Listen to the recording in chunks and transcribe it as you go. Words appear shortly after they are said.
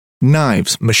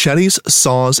Knives, machetes,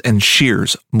 saws, and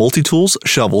shears, multi-tools,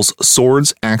 shovels,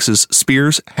 swords, axes,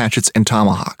 spears, hatchets, and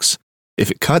tomahawks.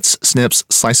 If it cuts, snips,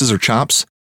 slices, or chops,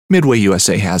 Midway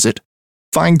USA has it.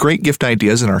 Find great gift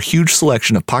ideas in our huge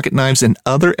selection of pocket knives and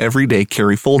other everyday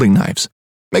carry folding knives.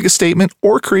 Make a statement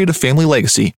or create a family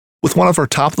legacy with one of our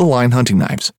top-of-the-line hunting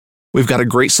knives. We've got a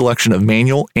great selection of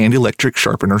manual and electric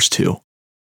sharpeners, too.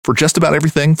 For just about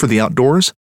everything for the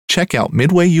outdoors, check out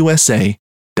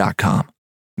MidwayUSA.com.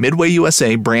 Midway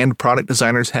USA brand product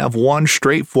designers have one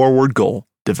straightforward goal: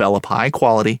 develop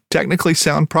high-quality, technically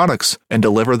sound products and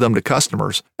deliver them to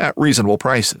customers at reasonable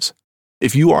prices.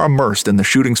 If you are immersed in the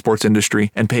shooting sports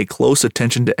industry and pay close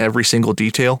attention to every single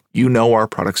detail, you know our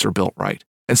products are built right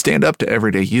and stand up to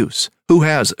everyday use. Who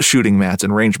has shooting mats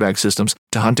and range bag systems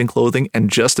to hunting clothing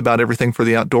and just about everything for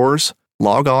the outdoors?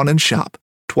 Log on and shop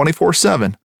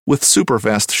 24/7 with super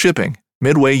fast shipping.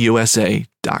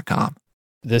 MidwayUSA.com.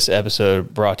 This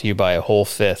episode brought to you by a whole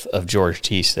fifth of George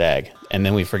T. Stagg, and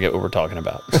then we forget what we're talking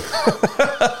about.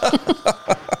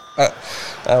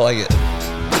 I like it.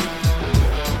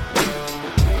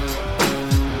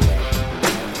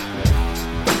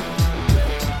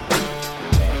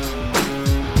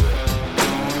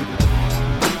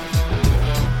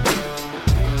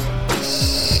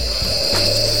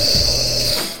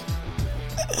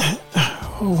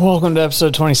 Welcome to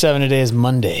episode 27. Today is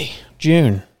Monday,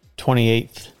 June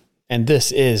 28th, and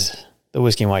this is the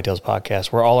Whiskey and Whitetails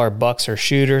podcast, where all our bucks are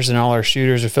shooters and all our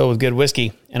shooters are filled with good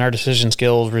whiskey, and our decision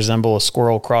skills resemble a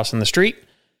squirrel crossing the street.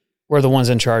 We're the ones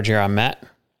in charge here. I'm Matt.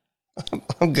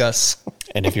 I'm Gus.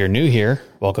 And if you're new here,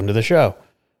 welcome to the show.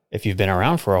 If you've been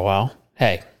around for a while,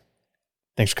 hey,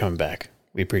 thanks for coming back.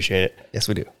 We appreciate it. Yes,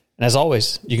 we do. And as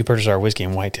always, you can purchase our Whiskey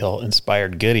and Whitetail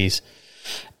inspired goodies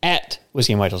at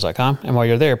whiskeyandwhitetails.com. And while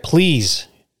you're there, please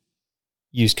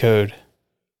use code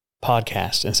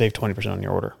podcast and save 20% on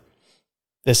your order.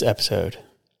 This episode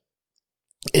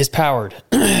is powered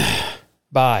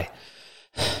by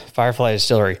Firefly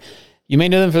Distillery. You may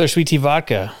know them for their sweet tea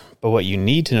vodka, but what you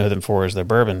need to know them for is their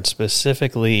bourbon,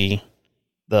 specifically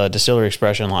the Distillery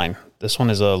Expression line. This one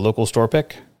is a local store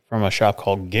pick from a shop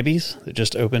called Gibby's that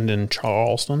just opened in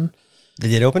Charleston. They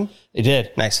did open? They did.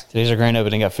 Nice. Today's our grand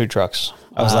opening. Got food trucks.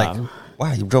 I was like,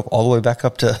 wow, you drove all the way back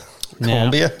up to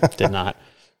Columbia? Did not.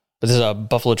 But this is a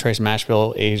Buffalo Trace mash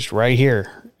bill aged right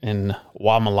here in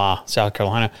Wamala, South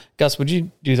Carolina. Gus, would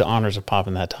you do the honors of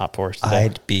popping that top for us today?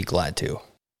 I'd be glad to.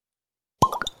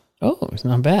 Oh, it's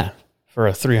not bad for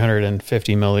a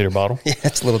 350 milliliter bottle. Yeah,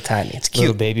 it's a little tiny. It's cute.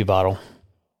 Little baby bottle.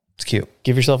 It's cute.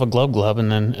 Give yourself a glub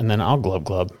and then I'll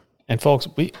glub. And folks,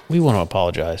 we want to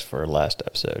apologize for last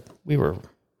episode. We were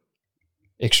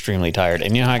extremely tired.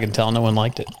 And you know how I can tell no one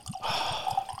liked it?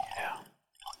 Oh,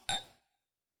 yeah.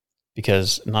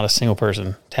 Because not a single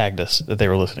person tagged us that they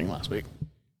were listening last week.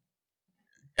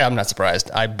 I'm not surprised.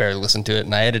 I barely listened to it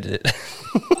and I edited it.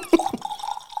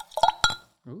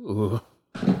 Ooh.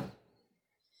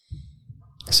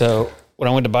 So when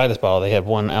I went to buy this bottle, they had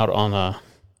one out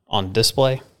on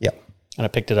display. Yep. And I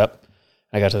picked it up.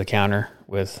 I got to the counter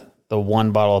with the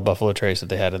one bottle of Buffalo Trace that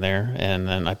they had in there. And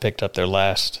then I picked up their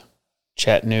last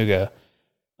Chattanooga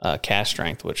cast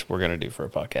strength, which we're going to do for a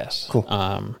podcast.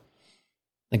 Cool.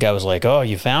 The guy was like, "Oh,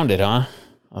 you found it, huh?"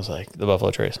 I was like, "The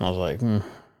Buffalo Trace." And I was like,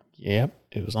 "Yep,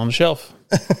 it was on the shelf,"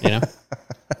 you know?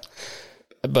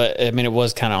 But I mean, it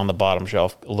was kind of on the bottom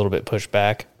shelf, a little bit pushed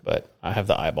back, but I have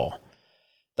the eyeball,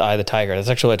 the eye of the tiger. That's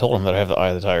actually what I told him, that I have the eye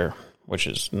of the tiger, which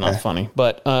is not funny.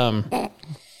 But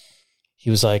he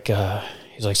was like,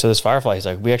 so this Firefly, he's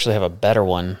like, we actually have a better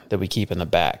one that we keep in the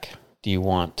back. Do you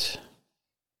want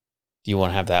to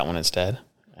have that one instead?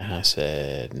 And I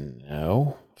said,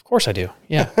 no, of course I do.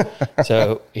 Yeah.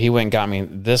 So he went and got me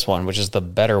this one, which is the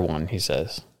better one, he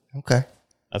says. Okay.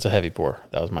 That's a heavy pour.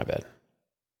 That was my bad.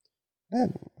 Yeah,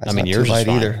 I mean, yours is fine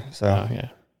either. So yeah,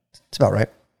 it's about right.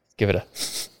 give it a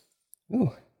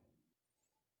Ooh.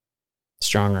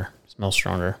 stronger. Smells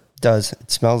stronger. It does.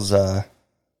 It smells, I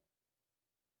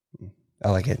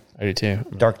like it. I do too.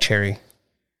 Dark cherry.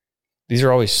 These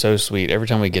are always so sweet. Every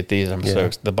time we get these,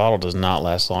 the bottle does not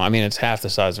last long. I mean, it's half the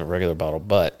size of a regular bottle,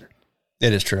 but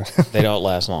it is true. they don't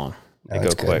last long. They No, go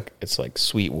it's good. quick. It's like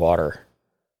sweet water.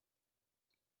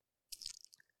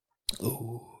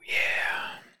 Ooh,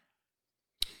 yeah.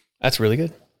 That's really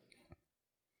good.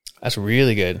 That's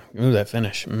really good. Ooh, that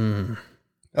finish.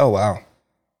 Oh, wow.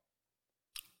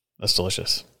 That's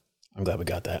delicious. I'm glad we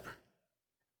got that.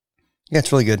 Yeah,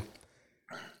 it's really good.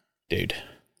 Dude,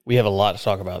 we have a lot to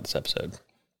talk about this episode.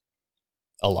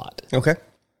 A lot. Okay.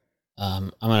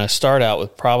 I'm going to start out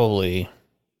with probably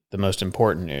the most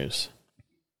important news,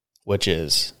 which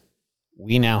is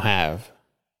we now have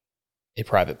a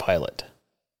private pilot.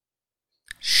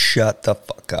 Shut the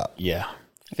fuck up. Yeah.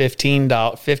 15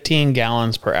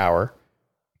 gallons per hour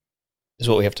is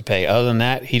what we have to pay. Other than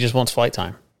that, he just wants flight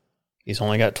time. He's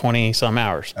only got 20 some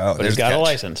hours, but he's got a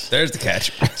license. There's the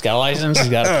catch. He's got a license. He's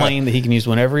got a plane that he can use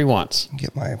whenever he wants.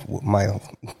 Get my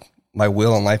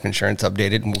will and life insurance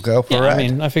updated, and we'll go for a ride. I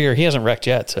mean, I figure he hasn't wrecked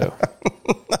yet, so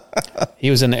he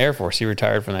was in the Air Force. He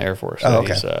retired from the Air Force. So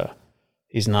okay.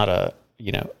 He's not a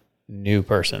new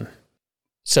person.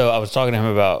 So I was talking to him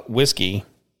about whiskey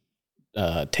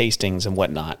tastings and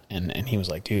whatnot, and he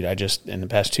was like, "Dude, in the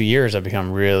past 2 years, I've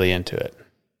become really into it."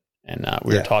 And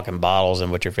we were talking bottles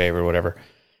and what's your favorite, whatever.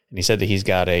 And he said that he's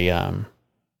got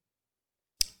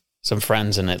some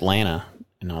friends in Atlanta.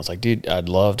 And I was like, dude, I'd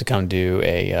love to come do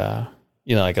a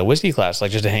whiskey class,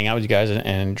 like just to hang out with you guys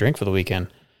and drink for the weekend.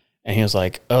 And he was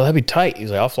like, oh, that'd be tight.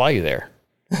 He's like, I'll fly you there.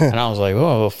 And I was like,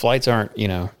 oh, well, flights aren't,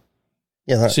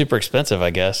 super expensive, I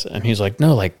guess. And he's like,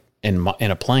 no, like in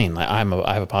a plane, like I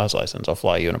have a pilot's license. I'll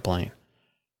fly you in a plane.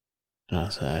 And I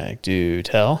was like, do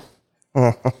tell.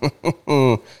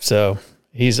 So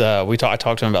I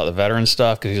talked to him about the veteran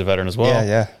stuff because he's a veteran as well.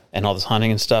 Yeah. And all this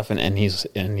hunting and stuff. And he's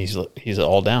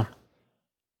all down.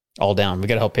 All down. We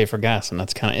got to help pay for gas. And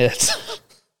that's kind of it.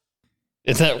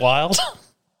 Isn't that wild?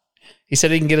 He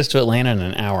said he can get us to Atlanta in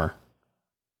an hour.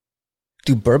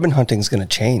 Dude, bourbon hunting's going to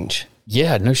change.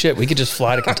 Yeah, no shit. We could just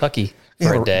fly to Kentucky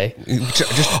for a day.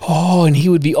 And he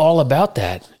would be all about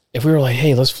that. If we were like,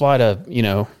 hey, let's fly to,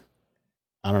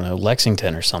 I don't know,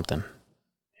 Lexington or something.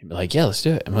 He'd be like, yeah, let's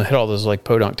do it. And we'll hit all those like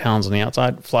podunk towns on the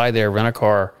outside, fly there, rent a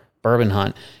car, bourbon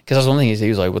hunt. Because that's one thing he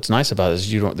was like, what's nice about it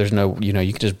is you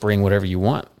can just bring whatever you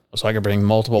want. So I could bring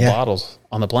multiple bottles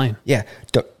on the plane. Yeah.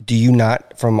 Do you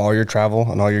not, from all your travel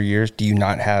and all your years, do you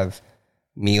not have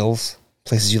meals,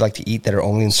 places you like to eat that are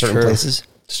only in certain places?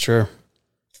 It's true.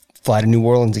 Fly to New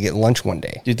Orleans and get lunch one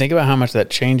day. Dude, think about how much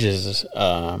that changes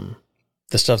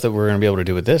the stuff that we're going to be able to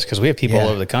do with this, because we have people all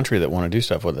over the country that want to do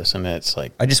stuff with us, and it's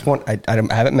like I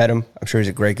haven't met him. I'm sure he's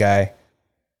a great guy.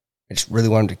 I just really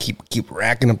want him to keep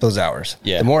racking up those hours.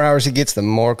 Yeah, the more hours he gets, the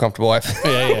more comfortable I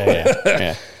feel.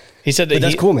 Yeah. He said that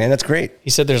that's cool, man. That's great.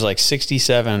 He said there's like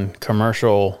 67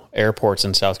 commercial airports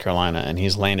in South Carolina, and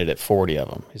he's landed at 40 of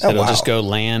them. He said he'll just go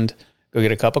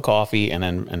get a cup of coffee, and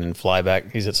then fly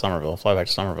back. He's at Somerville. Fly back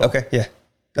to Somerville. Okay, yeah,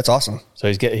 that's awesome. So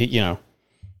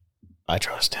I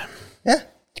trust him. Yeah,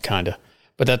 kind of.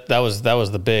 But that was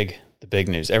the big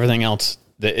news. Everything else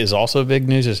that is also big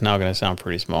news is now going to sound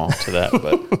pretty small to that.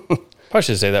 But probably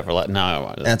should say that for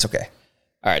no. That's okay.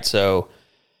 All right, so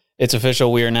it's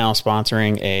official. We are now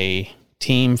sponsoring a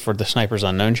team for the Snipers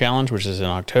Unknown Challenge, which is in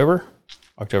October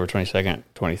 22nd,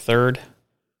 23rd.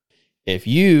 If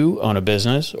you own a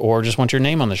business or just want your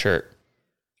name on the shirt,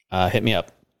 hit me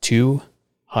up.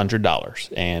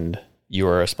 $200, and you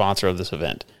are a sponsor of this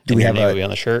event. Do we have your name will be on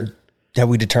the shirt? Have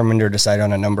we determined or decided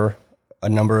on a number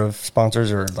of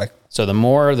sponsors, or like? So the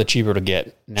more, the cheaper to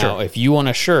get. Now, if you want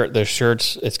a shirt, the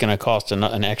shirts, it's going to cost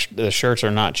an extra. The shirts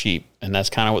are not cheap, and that's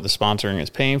kind of what the sponsoring is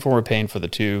paying for. We're paying for the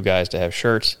two guys to have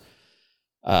shirts,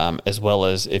 as well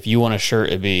as if you want a shirt,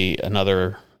 it'd be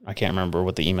another. I can't remember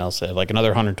what the email said, like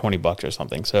another $120 or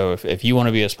something. So if you want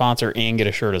to be a sponsor and get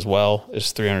a shirt as well,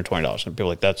 it's $320. And people are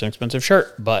like, that's an expensive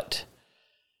shirt, but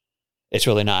it's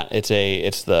really not. It's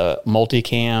the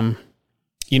multicam.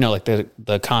 Like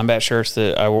the combat shirts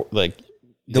that I like.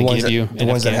 The ones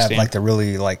that have like the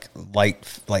really like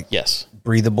light, like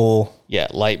breathable. Yeah,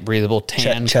 light breathable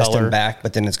tan chest color. And back,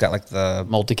 but then it's got like the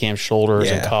multicam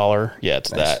shoulders and collar. Yeah, it's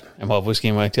that. And while Whiskey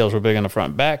and Whitetails were big on the front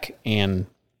and back, and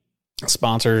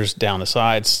sponsors down the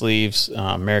sides, sleeves,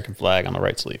 American flag on the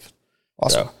right sleeve.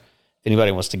 Awesome. So if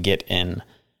anybody wants to get in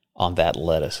on that,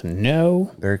 let us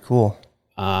know. Very cool.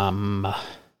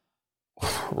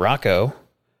 Rocco.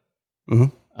 Mm-hmm.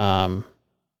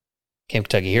 Camp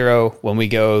Kentucky Hero, when we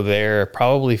go there,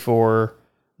 probably for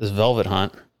this velvet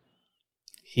hunt,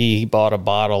 he bought a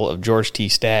bottle of George T.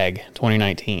 Stagg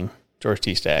 2019. George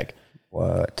T. Stagg.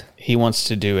 What? He wants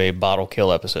to do a bottle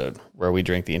kill episode where we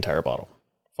drink the entire bottle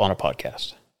on a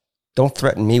podcast. Don't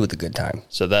threaten me with a good time.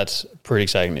 So that's pretty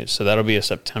exciting news. So that'll be a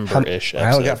September-ish episode.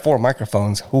 I only got 4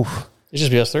 microphones. Oof. It's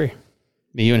just be us 3.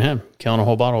 Be you and him killing a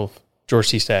whole bottle of George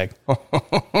T. Stagg.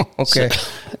 Okay.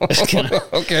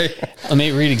 Okay. Let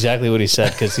me read exactly what he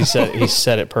said, because he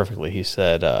said it perfectly. He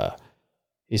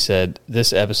said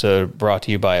this episode brought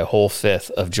to you by a whole 5th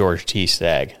of George T.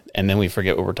 Stagg, and then we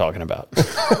forget what we're talking about.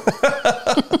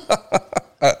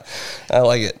 I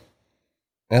like it.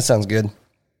 That sounds good.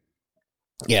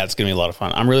 Yeah, it's gonna be a lot of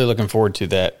fun. I'm really looking forward to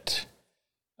that.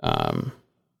 That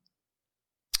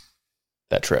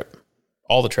trip,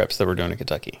 all the trips that we're doing in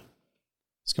Kentucky.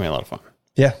 It's gonna be a lot of fun.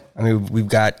 Yeah. I mean, we've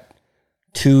got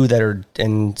 2 that are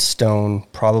in stone,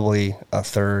 probably a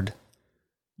third.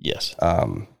 Yes.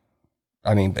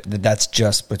 I mean, but that's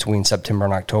just between September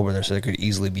and October there, so there could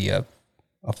easily be a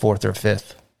 4th or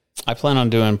 5th. I plan on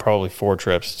doing probably 4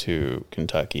 trips to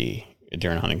Kentucky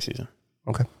during hunting season.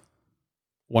 Okay.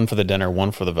 1 for the dinner,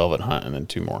 1 for the velvet hunt, and then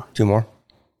 2 more. 2 more?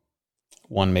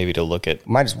 1 maybe to look at.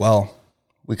 Might as well.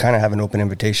 We kind of have an open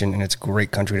invitation, and it's a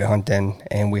great country to hunt in,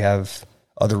 and we have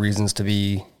other reasons to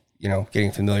be,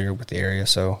 getting familiar with the area,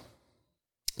 so.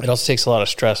 It also takes a lot of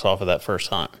stress off of that first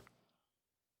hunt.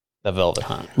 That velvet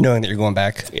hunt. Knowing that you're going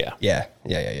back? Yeah. Yeah.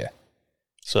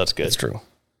 So that's good. That's true.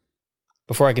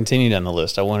 Before I continue down the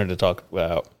list, I wanted to talk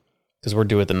about, because we're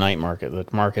due at the night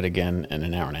market, again in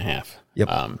an hour and a half. Yep.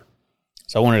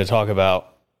 So I wanted to talk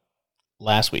about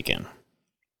last weekend,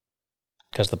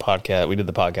 because we did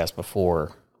the podcast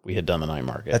before we had done the night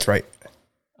market. That's right.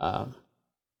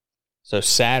 So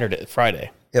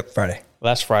Friday. Yep, Friday.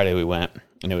 Last Friday we went,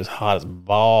 and it was hot as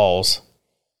balls.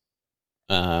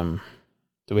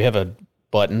 Do we have a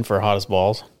button for hot as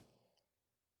balls?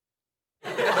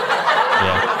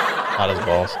 Yeah, hot as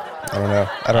balls.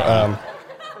 I don't know.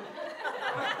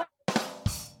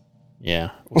 Yeah.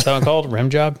 What's that one called? Rim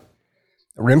job?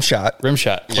 Rim shot. Rim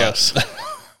shot. Yes.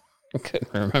 I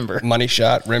couldn't remember. Money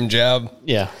shot, rim jab.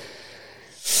 Yeah.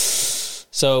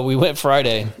 So we went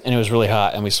Friday, and it was really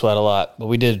hot, and we sweat a lot, but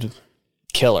we did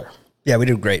killer. Yeah, we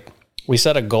did great. We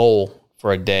set a goal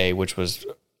for a day, which was,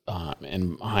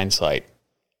 in hindsight,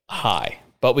 high,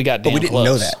 but we got damn close. But we didn't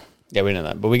know that. Yeah, we didn't know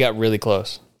that, but we got really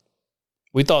close.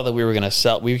 We thought that we were going to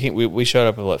sell. We showed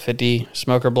up with 50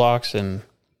 smoker blocks and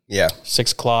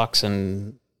 6 clocks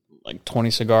and like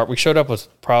 20 cigar. We showed up with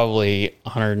probably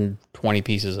 120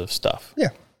 pieces of stuff. Yeah.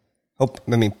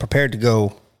 Prepared to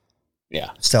go.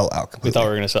 Yeah. Sell out completely. We thought we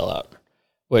were going to sell out,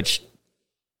 which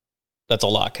that's a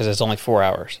lot because it's only 4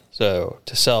 hours. So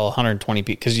to sell 120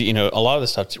 pieces, because a lot of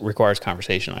this stuff requires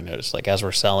conversation. I noticed, like as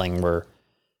we're selling, we're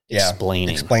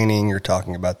explaining, you're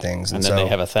talking about things. And then they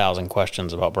have 1,000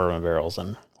 questions about bourbon barrels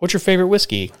and what's your favorite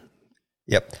whiskey?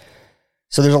 Yep.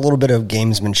 So there's a little bit of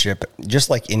gamesmanship, just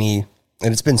like and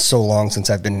it's been so long since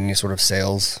I've been in any sort of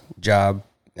sales job,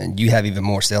 and you have even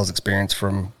more sales experience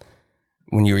from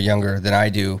when you were younger than I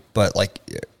do. But like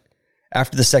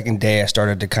after the second day, I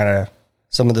started to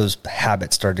some of those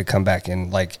habits started to come back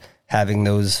in, like having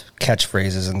those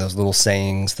catchphrases and those little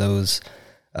sayings, those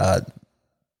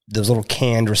little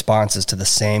canned responses to the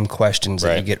same questions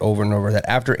that you get over and over, that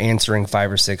after answering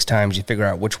 5 or 6 times, you figure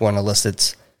out which one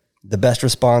elicits the best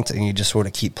response, and you just sort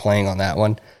of keep playing on that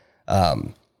one.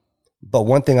 But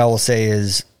one thing I will say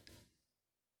is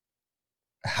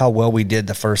how well we did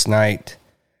the first night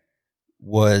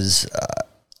was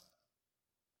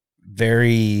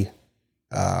very,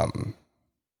 it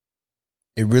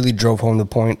really drove home the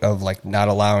point of like not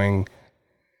allowing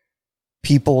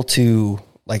people to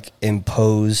like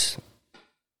impose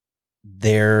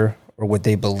their or what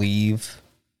they believe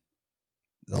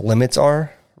the limits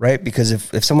are, right? Because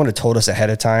if someone had told us ahead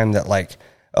of time that like,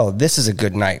 oh, this is a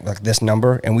good night, like this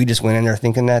number, and we just went in there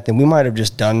thinking that, then we might have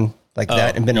just done like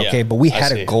that and been okay. But we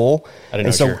had a goal.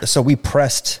 And so we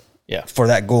pressed for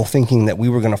that goal thinking that we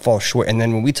were going to fall short. And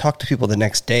then when we talked to people the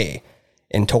next day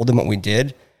and told them what we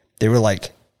did, they were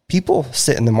like, people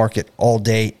sit in the market all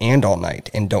day and all night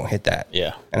and don't hit that.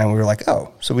 Yeah. And then we were like,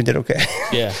 oh, so we did okay.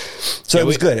 Yeah. So it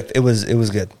was good. It was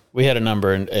good. We had a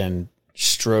number and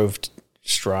strove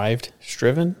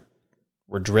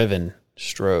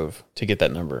to get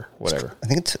that number, whatever. I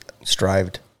think it's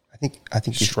strived. I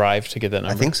think you strive to get that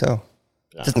number. I think so.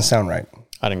 It doesn't sound right.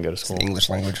 I didn't go to school. It's English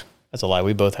language. That's a lie.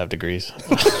 We both have degrees.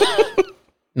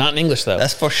 Not in English though.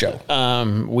 That's for sure.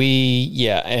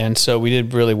 And so we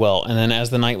did really well. And then as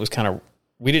the night was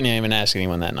we didn't even ask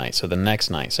anyone that night. So the next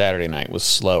night, Saturday night, was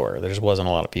slower. There just wasn't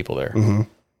a lot of people there.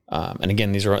 Mm-hmm. And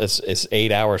again, it's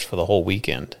 8 hours for the whole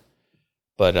weekend.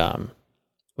 But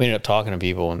we ended up talking to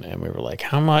people and we were like,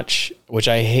 how much, which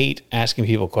I hate asking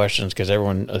people questions because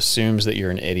everyone assumes that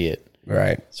you're an idiot.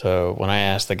 Right. So when I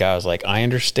asked the guy, I was like, I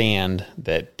understand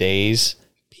that days,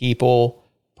 people,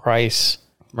 price,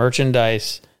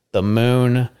 merchandise, the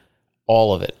moon,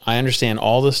 all of it. I understand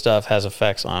all this stuff has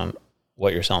effects on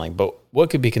what you're selling, but what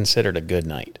could be considered a good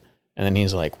night? And then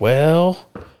he's like, well,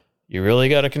 you really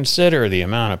got to consider the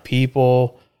amount of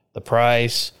people, the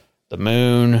price, the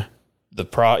moon,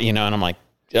 and I'm like,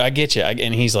 I get you.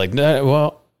 And he's like, no,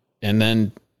 well, and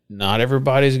then not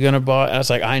everybody's going to buy. I was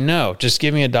like, I know, just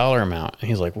give me a dollar amount. And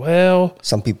he's like, well,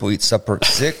 some people eat supper at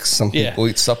 6, some people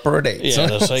eat supper at 8.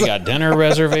 Yeah. So you got dinner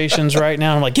reservations right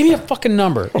now. I'm like, give me a fucking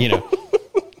number,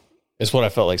 It's what I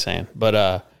felt like saying.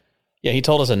 But, he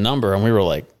told us a number and we were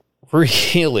like,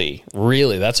 really,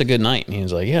 really, that's a good night. And he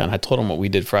was like, yeah. And I told him what we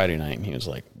did Friday night. And he was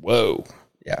like, whoa.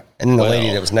 Yeah. And then the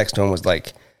lady that was next to him was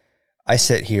like, I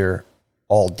sit here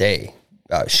all day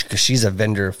because she's a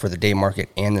vendor for the day market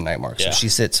and the night market. So she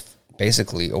sits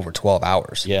basically over 12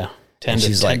 hours. Yeah. 10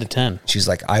 to 10. She's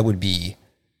like, I would be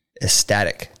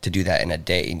ecstatic to do that in a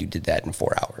day. And you did that in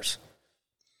 4 hours.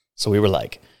 So we were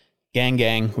like,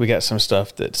 gang, we got some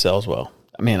stuff that sells well.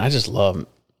 I mean, I just love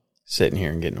sitting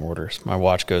here and getting orders. My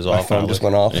watch goes off. My phone just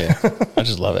went off. Yeah, I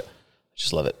just love it.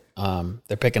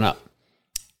 They're picking up.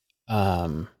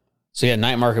 So yeah,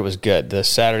 night market was good. The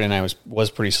Saturday night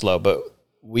was pretty slow, but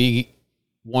we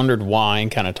wondered why and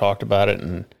kind of talked about it.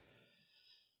 And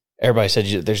everybody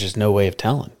said there's just no way of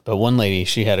telling. But one lady,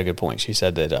 she had a good point. She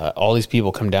said that all these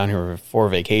people come down here for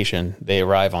vacation. They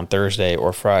arrive on Thursday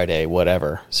or Friday,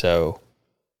 whatever. So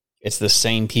it's the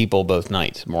same people both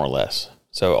nights, more or less.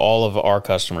 So all of our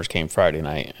customers came Friday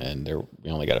night, and we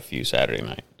only got a few Saturday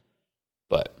night.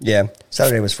 But yeah,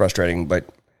 Saturday was frustrating, but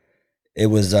it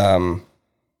was.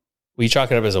 We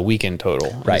chalk it up as a weekend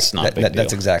total. Right, it's not a big deal.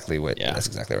 That's exactly what. Yeah, that's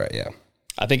exactly right. Yeah,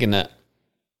 I think I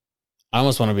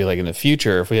almost want to be like in the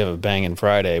future. If we have a banging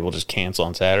Friday, we'll just cancel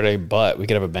on Saturday. But we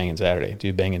could have a banging Saturday,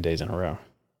 2 banging days in a row.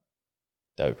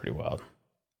 That'd be pretty wild.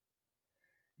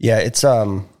 Yeah, it's.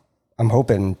 I'm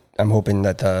hoping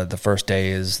that the first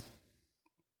day is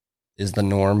the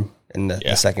norm, and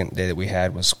the second day that we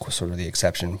had was sort of the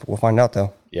exception. We'll find out,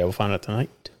 though. Yeah, we'll find out tonight.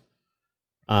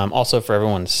 Also, for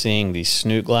everyone seeing these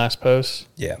Snoot Glass posts.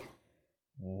 Yeah.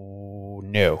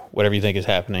 No, whatever you think is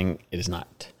happening, it is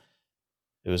not.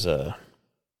 It was a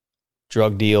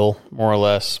drug deal, more or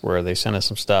less, where they sent us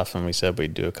some stuff, and we said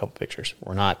we'd do a couple pictures.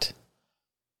 We're not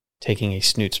taking a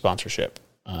Snoot sponsorship.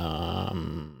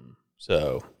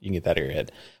 So you can get that in your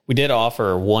head. We did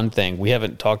offer one thing. We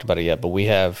haven't talked about it yet, but we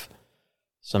have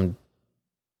a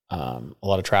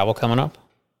lot of travel coming up,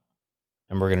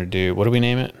 and we're going to do, what do we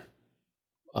name it?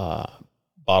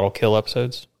 Bottle kill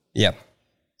episodes. Yeah.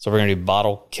 So we're going to do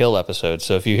bottle kill episodes.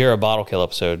 So if you hear a bottle kill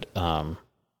episode,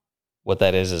 what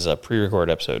that is a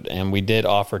pre-recorded episode. And we did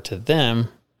offer to them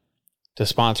to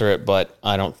sponsor it, but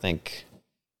I don't think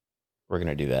we're going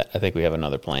to do that. I think we have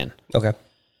another plan. Okay.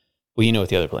 Well, you know what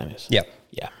the other plan is. Yeah.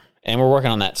 Yeah. And we're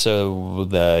working on that, so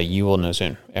you will know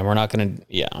soon. And we're not going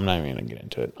to, I'm not even going to get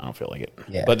into it. I don't feel like it.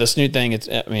 Yeah. But the Snoot thing,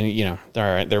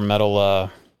 they're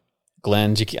metal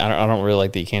Glens. I don't really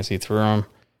like that you can't see through them.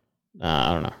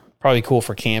 I don't know. Probably cool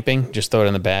for camping. Just throw it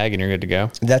in the bag and you're good to go.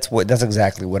 That's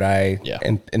exactly what I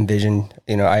envision.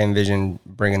 I envision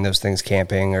bringing those things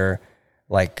camping or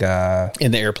like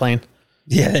in the airplane.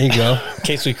 Yeah, there you go. In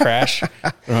case we crash, we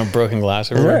don't have broken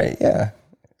glass everywhere. Right? Yeah.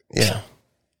 Yeah.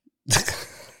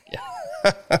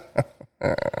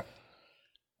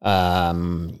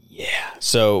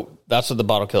 So that's what the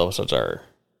bottle kill episodes are,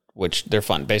 which they're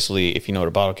fun. Basically, if you know what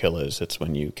a bottle kill is, it's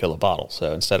when you kill a bottle.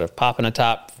 So instead of popping a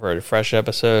top for a fresh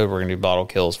episode, we're going to do bottle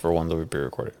kills for ones that we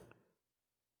pre-recorded.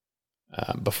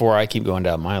 Before I keep going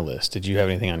down my list, did you have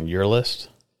anything on your list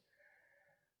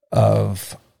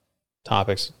of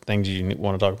topics, things you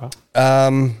want to talk about?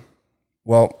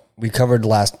 Well, we covered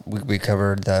we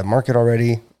covered the market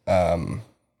already.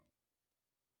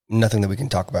 Nothing that we can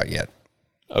talk about yet.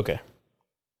 Okay.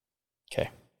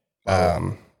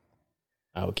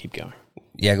 I will keep going.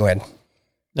 Yeah, go ahead.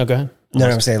 No, go ahead. No,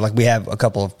 I'm saying like we have a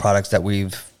couple of products that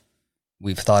we've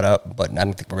thought up, but I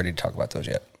don't think we're ready to talk about those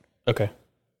yet. Okay.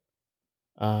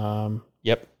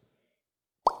 Yep.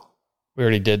 We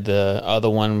already did the other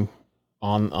one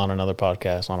on another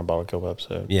podcast on a bottle kill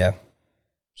episode. Yeah.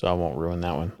 So I won't ruin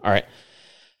that one. All right.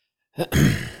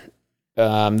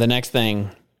 The next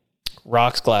thing,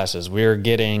 rocks glasses. We're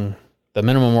getting, the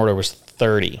minimum order was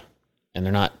 30, and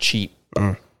they're not cheap.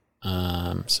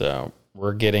 So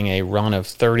we're getting a run of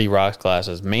 30 rocks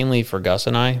glasses, mainly for Gus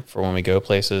and I, for when we go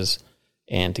places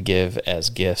and to give as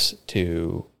gifts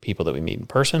to people that we meet in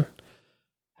person.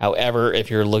 However, if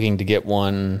you're looking to get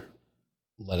one,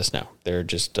 let us know. They're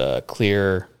just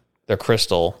clear, they're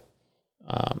crystal,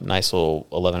 nice little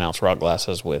 11-ounce rock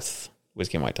glasses with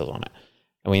whiskey and whitetails on it.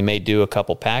 And we may do a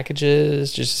couple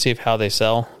packages just to see how they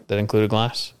sell that include a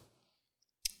glass.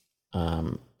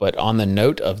 But on the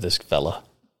note of this fella,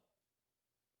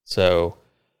 so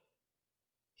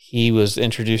he was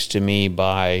introduced to me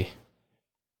by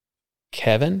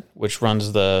Kevin, which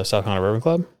runs the South Carolina Bourbon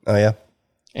Club. Oh, yeah.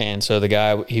 And so the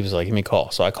guy, he was like, give me a call.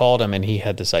 So I called him, and he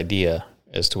had this idea,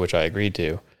 as to which I agreed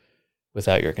to,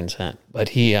 without your consent. But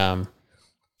he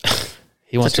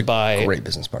he wants to buy great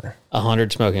business partner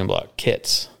 100 smoking block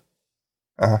kits,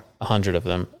 100 of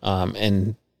them,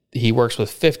 and he works with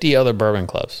 50 other bourbon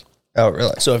clubs. Oh,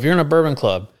 really? So if you're in a bourbon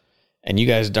club and you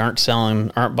guys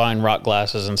aren't buying rock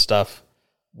glasses and stuff,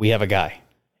 we have a guy.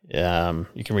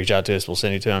 You can reach out to us. We'll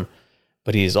send you to him.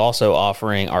 But he's also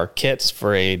offering our kits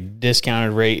for a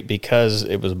discounted rate because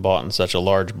it was bought in such a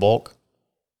large bulk.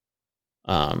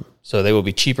 So they will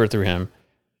be cheaper through him,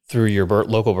 through your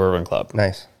local bourbon club.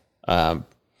 Nice. But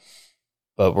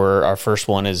our first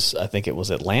one is, I think it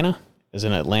was Atlanta. Is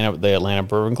in Atlanta, the Atlanta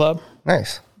Bourbon Club.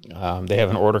 Nice. They have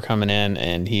an order coming in,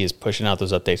 and he is pushing out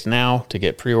those updates now to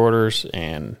get pre-orders,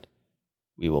 and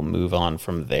we will move on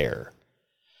from there.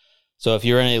 So if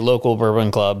you're in a local bourbon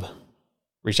club,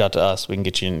 reach out to us. We can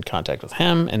get you in contact with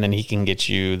him, and then he can get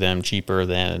you them cheaper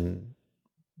than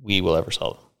we will ever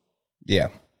sell them. Yeah.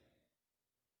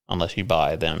 Unless you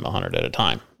buy them 100 at a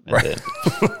time. And Right.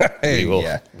 then we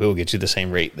will get you the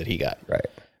same rate that he got.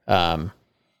 Right.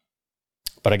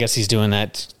 But I guess he's doing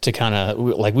that to kind of,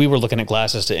 like, we were looking at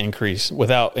glasses to increase,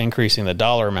 without increasing the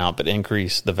dollar amount, but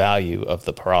increase the value of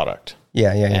the product.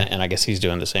 Yeah. And I guess he's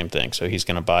doing the same thing. So he's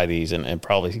going to buy these and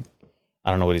probably,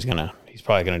 I don't know what he's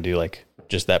probably going to do, like,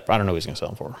 just that. I don't know what he's going to sell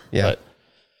them for. Yeah. But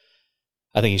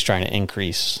I think he's trying to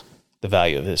increase the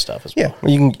value of his stuff as well. Yeah.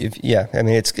 Well, I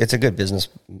mean, it's a good business.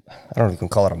 I don't know if you can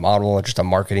call it a model or just a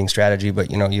marketing strategy, but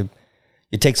you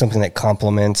take something that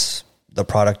complements the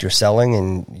product you're selling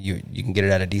and you can get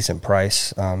it at a decent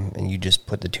price. And you just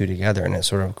put the two together and it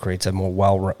sort of creates a more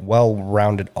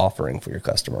well-rounded offering for your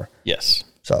customer. Yes.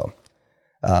 So,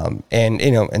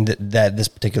 that this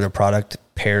particular product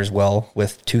pairs well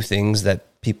with two things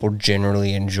that people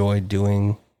generally enjoy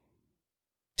doing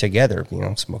together,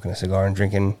 smoking a cigar and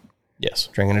drinking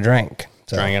a drink.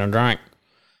 So. Drinking a drink.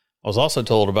 I was also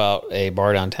told about a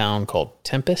bar downtown called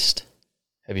Tempest.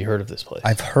 Have you heard of this place?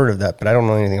 I've heard of that, but I don't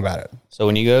know anything about it. So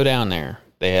when you go down there,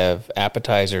 they have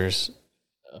appetizers.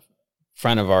 A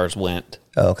friend of ours went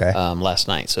last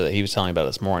night, so he was telling me about it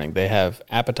this morning. They have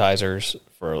appetizers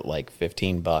for like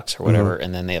 $15 or whatever,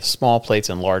 and then they have small plates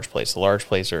and large plates. The large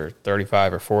plates are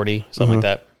 35 or 40, something like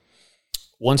that.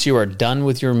 Once you are done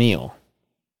with your meal,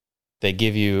 they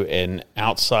give you an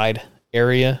outside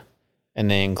area,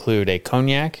 and they include a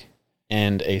cognac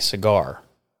and a cigar.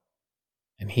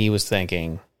 And he was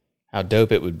thinking how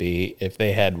dope it would be if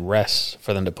they had rests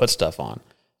for them to put stuff on.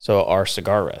 So our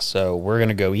cigar rests. So we're going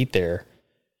to go eat there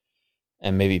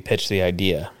and maybe pitch the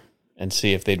idea and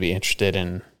see if they'd be interested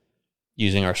in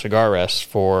using our cigar rests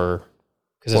because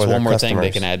it's one more thing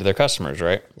they can add to their customers,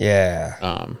 right?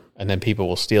 Yeah. And then people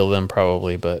will steal them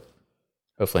probably, but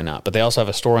hopefully not. But they also have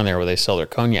a store in there where they sell their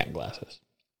cognac glasses.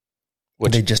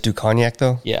 Would they just do cognac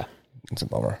though? Yeah. It's a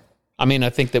bummer. I mean,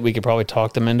 I think that we could probably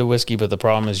talk them into whiskey, but the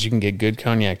problem is you can get good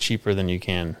cognac cheaper than you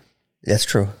can. That's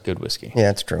true. Good whiskey. Yeah,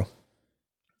 that's true.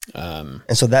 And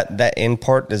so that end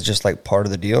part is just like part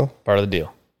of the deal? Part of the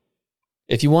deal.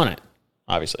 If you want it,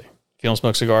 obviously. If you don't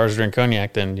smoke cigars or drink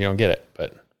cognac, then you don't get it.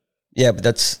 But yeah, but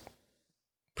that's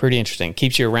pretty interesting.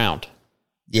 Keeps you around.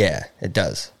 Yeah, it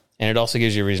does. And it also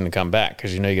gives you a reason to come back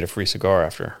because you get a free cigar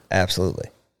after. Absolutely.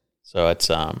 So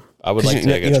it's I would like to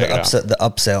go check it out. The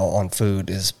upsell on food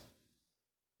is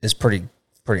pretty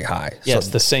high. Yeah, it's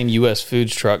the same U.S.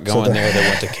 foods truck going there that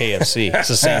went to KFC. It's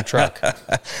the same truck.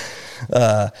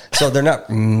 So they're not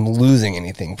losing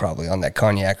anything probably on that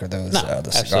cognac or those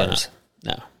the cigars.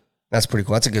 No, that's pretty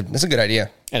cool. That's a good idea.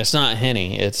 And it's not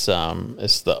Henny. It's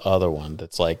the other one.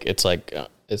 That's I think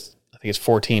it's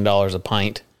 $14 a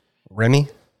pint. Remy.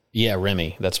 Yeah,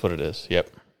 Remy. That's what it is.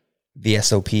 Yep.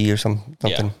 VSOP or something.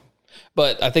 Yeah.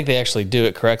 But I think they actually do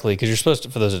it correctly because you're supposed to.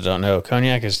 For those that don't know,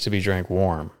 cognac is to be drank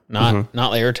warm, not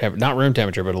not room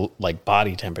temperature, but like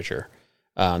body temperature.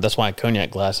 That's why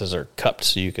cognac glasses are cupped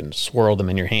so you can swirl them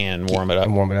in your hand and warm it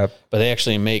up. But they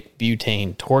actually make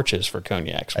butane torches for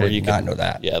cognacs. I did not know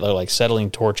that. Yeah, they're like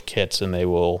settling torch kits, and they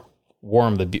will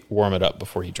warm it up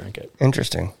before you drink it.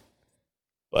 Interesting.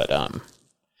 But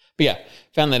yeah,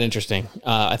 found that interesting.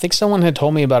 I think someone had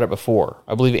told me about it before.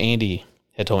 I believe Andy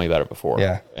had told me about it before.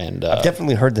 Yeah. And I've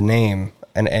definitely heard the name.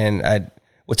 And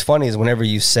what's funny is whenever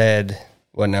you said,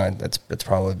 well, no, that's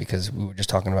probably because we were just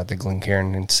talking about the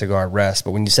Glencairn and cigar rest.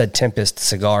 But when you said Tempest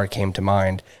cigar came to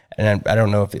mind, and I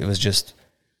don't know if it was just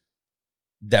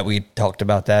that we talked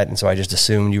about that, and so I just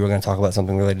assumed you were going to talk about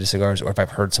something related to cigars, or if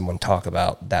I've heard someone talk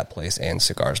about that place and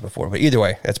cigars before. But either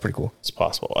way, that's pretty cool. It's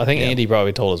possible. I think Andy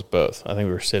probably told us both. I think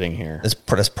we were sitting here.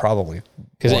 That's probably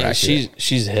because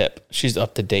she's hip. She's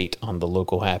up to date on the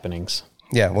local happenings.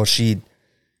 Yeah, well, she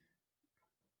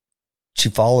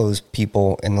follows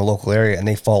people in the local area, and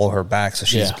they follow her back. So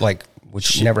she's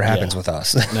which never happens with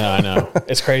us. No, I know.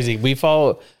 It's crazy.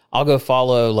 I'll go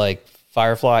follow like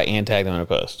Firefly and tag them in a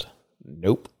post.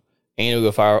 Nope. and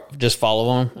you'll go just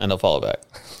follow them, and they'll follow back.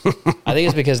 I think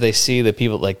it's because they see the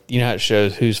people, like, you know how it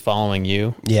shows who's following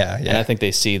you? Yeah. And I think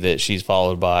they see that she's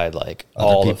followed by, like, Other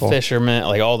all people. the fishermen,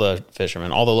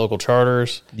 all the local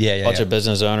charters, Yeah. bunch of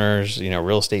business owners,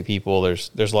 real estate people.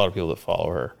 There's a lot of people that follow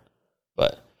her.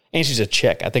 And she's a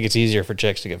chick. I think it's easier for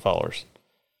chicks to get followers.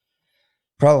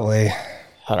 Probably.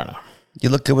 I don't know. You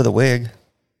look good with a wig.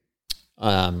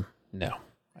 No,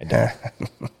 I don't.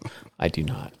 I do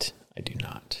not.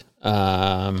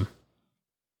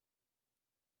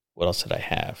 What else did I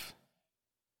have?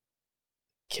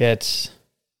 Kits.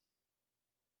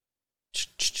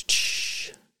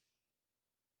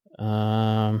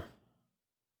 I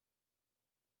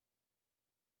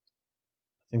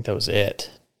think that was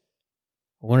it.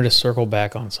 I wanted to circle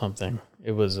back on something.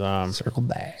 It was Circle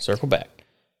back.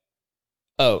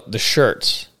 Oh, the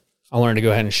shirts. I wanted to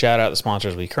go ahead and shout out the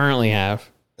sponsors we currently have.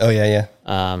 Oh, yeah.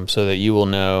 So that you will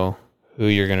know who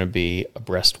you're going to be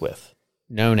abreast with.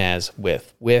 Known as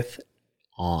with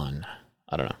on.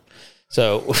 I don't know.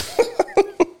 So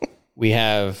we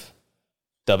have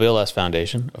WLS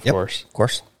Foundation, of course. Of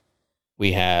course.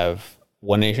 We have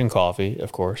One Nation Coffee,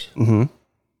 of course. Mm-hmm.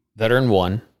 Veteran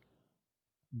One.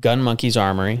 Gun Monkeys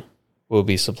Armory will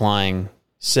be supplying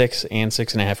 6 and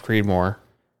 6.5 Creedmoor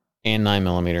and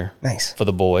 9mm. Nice. For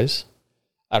the boys.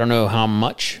 I don't know how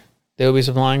much they will be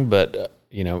supplying, but,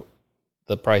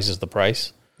 the price is the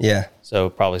price. Yeah. So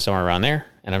probably somewhere around there.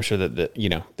 And I'm sure that,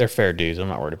 they're fair dues. I'm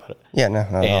not worried about it. Yeah, no, not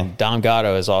at all. And Dom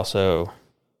Gatto is also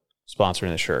sponsoring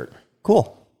the shirt.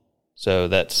 Cool. So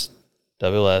that's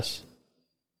WLS,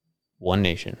 One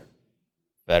Nation,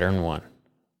 Veteran One,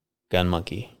 Gun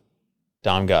Monkey,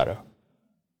 Dom Gatto.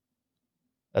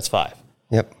 That's 5.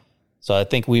 Yep. So I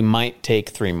think we might take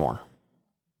 3 more.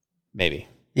 Maybe.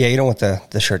 Yeah, you don't want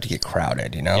the shirt to get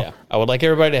crowded, Yeah. I would like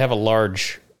everybody to have a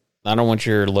large... I don't want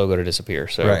your logo to disappear.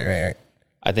 So Right.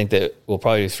 I think that we'll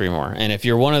probably do 3 more. And if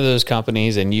you're one of those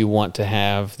companies and you want to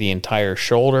have the entire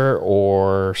shoulder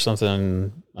or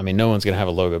something... I mean, no one's going to have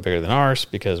a logo bigger than ours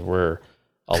because we're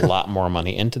a lot more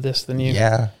money into this than you.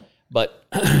 Yeah. But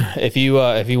if you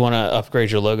want to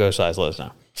upgrade your logo size, let us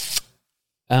know.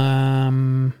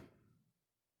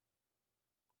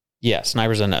 Yeah,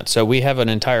 Snipers Unknown. So we have an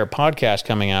entire podcast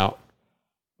coming out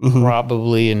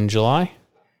probably in July.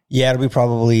 Yeah, it'll be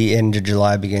probably into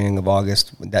July, beginning of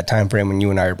August, that time frame when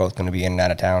you and I are both going to be in and out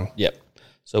of town. Yep.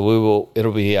 So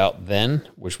it'll be out then,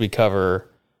 which we cover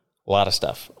a lot of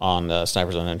stuff on the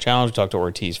Snipers Unknown Challenge. We talked to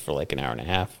Ortiz for like an hour and a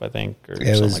half, I think, or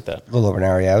something like that. A little over an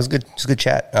hour, yeah. It was good. It was a good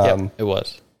chat. It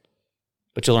was.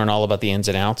 But you'll learn all about the ins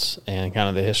and outs and kind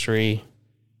of the history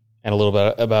and a little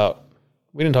bit about...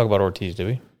 We didn't talk about Ortiz, did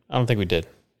we? I don't think we did.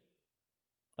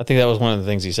 I think that was one of the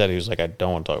things he said. He was like, I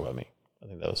don't want to talk about me. I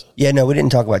think that was... Yeah, no, we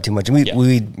didn't talk about it too much. And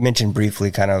we mentioned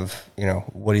briefly kind of,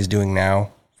 what he's doing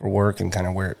now for work and kind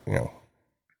of where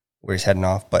he's heading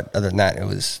off. But other than that,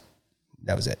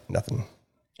 that was it. Nothing.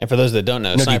 And for those that don't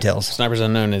know, details. Snipers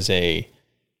Unknown is a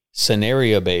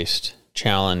scenario-based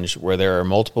challenge where there are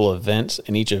multiple events,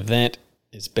 and each event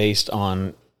is based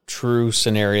on true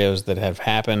scenarios that have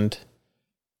happened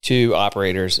to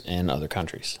operators in other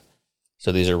countries.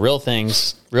 So these are real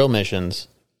things, real missions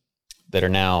that are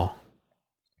now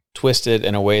twisted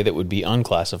in a way that would be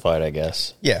unclassified, I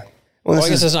guess. Yeah. Well, I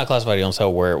guess it's not classified. You don't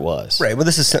tell where it was. Right. Well,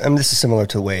 this is similar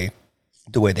to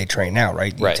the way they train now,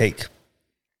 right? You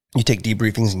take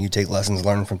debriefings and you take lessons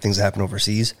learned from things that happen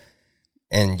overseas,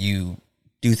 and you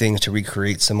do things to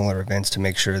recreate similar events to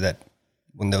make sure that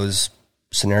when those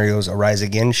scenarios arise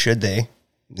again, should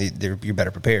you're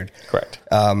better prepared. Correct.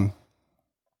 And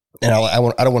I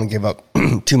don't want to give up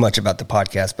too much about the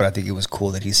podcast, but I think it was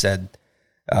cool that he said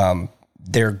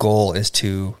their goal is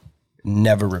to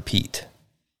never repeat.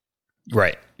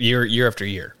 Right. Year after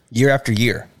year. Year after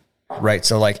year. Right.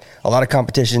 So like a lot of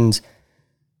competitions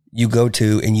you go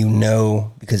to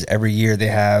and because every year they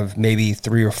have maybe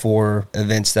 3 or 4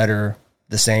 events that are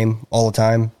the same all the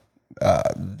time.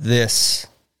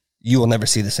 You will never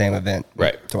see the same event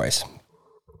twice.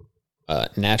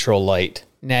 Natural Light,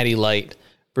 Natty Light,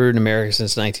 brewed in America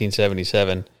since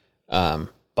 1977.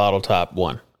 Bottle top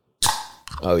 1.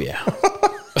 Oh, yeah.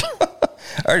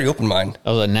 I already opened mine.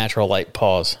 That was a Natural Light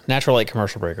pause. Natural Light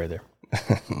commercial break right there.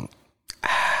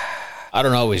 I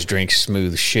don't always drink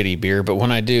smooth, shitty beer, but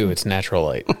when I do, it's Natural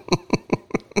Light.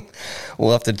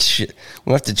 We'll have to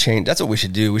change. That's what we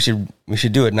should do. We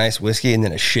should do a nice whiskey and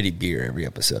then a shitty beer every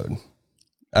episode.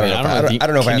 I don't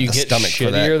know if I have the stomach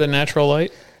for that. Shittier than Natural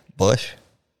Light? Bush.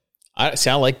 I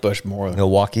like Bush more.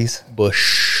 Milwaukee's.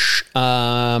 Bush.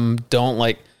 Don't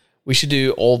like. We should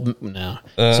do old. No.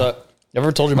 So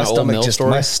Ever told you my Old Mill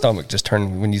story? My stomach just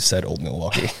turned when you said Old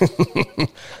Milwaukee.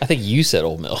 I think you said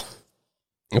Old Mill.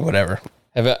 Whatever.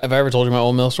 Have I ever told you my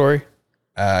Old Mill story?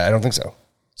 I don't think so.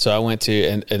 So I went to,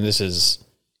 and this is,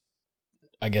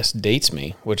 I guess, dates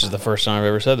me, which is the first time I've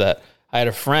ever said that. I had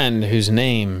a friend whose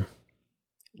name,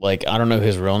 like, I don't know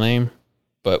his real name,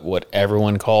 but what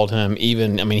everyone called him,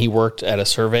 even, I mean, he worked at a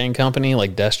surveying company,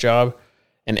 like desk job,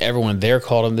 and everyone there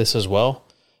called him this as well,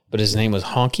 but his name was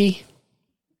Honky.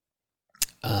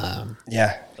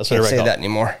 Yeah. That's Can't what say called that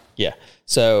anymore. Yeah.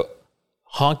 So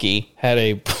Honky had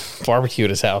a barbecue at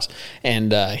his house,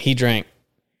 and he drank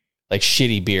like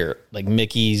shitty beer, like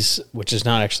Mickey's, which is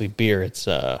not actually beer. It's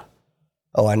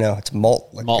Oh, I know. It's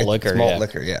malt liquor. It's malt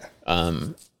liquor, yeah.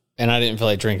 And I didn't feel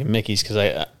like drinking Mickey's because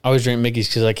I always drink Mickey's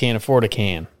because I can't afford a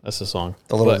can. That's the song.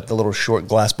 The little short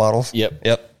glass bottles.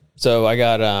 Yep. So I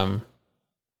got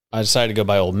I decided to go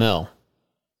buy Old Mill,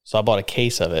 so I bought a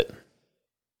case of it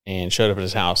and showed up at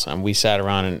his house, and we sat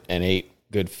around and ate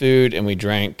good food, and we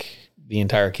drank the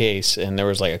entire case, and there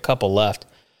was like a couple left.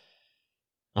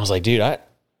 I was like, dude,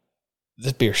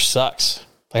 this beer sucks.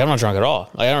 Like, I'm not drunk at all.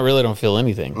 Like, I really don't feel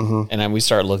anything. Mm-hmm. And then we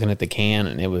started looking at the can,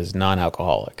 and it was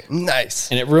non-alcoholic. Nice.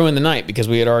 And it ruined the night because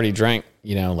we had already drank,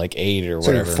 like 8 or whatever.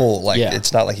 So you're full. Like,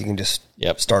 it's not like you can just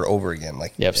start over again.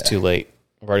 Like, it's too late.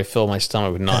 I've already filled my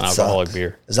stomach with non-alcoholic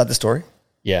beer. Is that the story?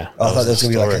 Yeah. Oh, I thought that was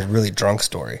going to be like a really drunk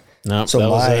story. No,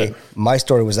 so my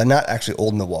story was not actually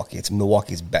Old Milwaukee. It's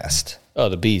Milwaukee's Best. Oh,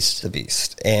 the Beast. The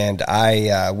Beast. And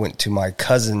I went to my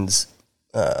cousin's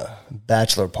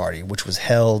bachelor party, which was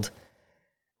held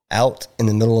out in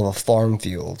the middle of a farm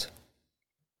field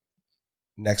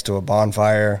next to a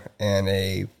bonfire and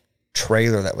a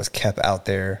trailer that was kept out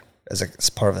there as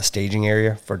part of a staging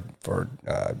area for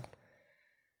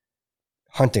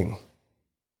hunting.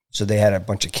 So they had a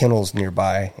bunch of kennels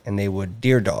nearby, and they would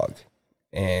deer dog.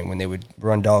 And when they would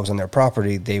run dogs on their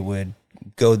property, they would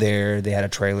go there. They had a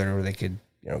trailer where they could,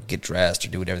 get dressed or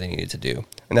do whatever they needed to do.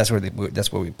 And that's where we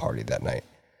partied that night.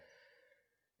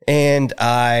 And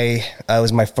I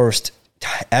was my first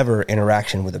ever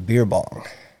interaction with a beer bong.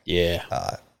 Yeah.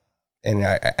 And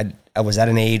I was at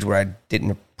an age where I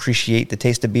didn't appreciate the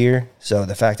taste of beer. So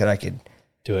the fact that I could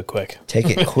do it quick, take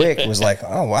it quick was like,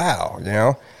 oh, wow,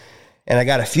 And I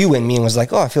got a few in me and was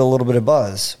like, oh, I feel a little bit of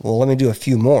buzz. Well, let me do a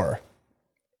few more.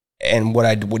 And what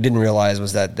I didn't realize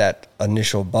was that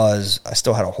initial buzz, I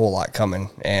still had a whole lot coming.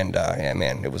 And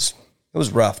man, it was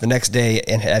rough. The next day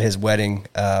at his wedding,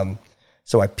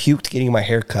 so I puked getting my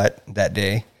hair cut that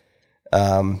day.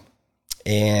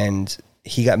 And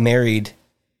he got married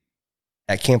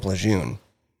at Camp Lejeune,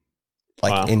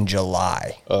 in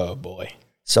July. Oh, boy.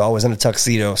 So I was in a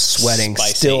tuxedo, sweating,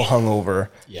 Spicy. Still hungover.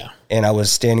 Yeah. And I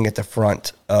was standing at the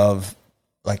front of,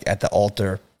 at the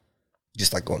altar,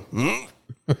 just going,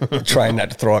 trying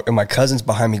not to throw up. And my cousin's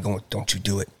behind me going, don't you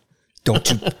do it.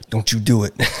 Don't you do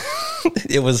it.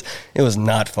 It was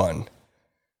not fun,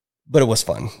 but it was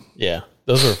fun. Yeah.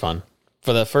 Those were fun.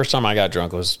 For the first time I got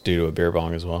drunk was due to a beer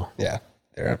bong as well. Yeah.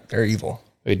 They're evil.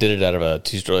 We did it out of a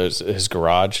two-story, his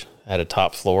garage had a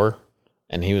top floor,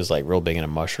 and he was real big into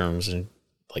mushrooms and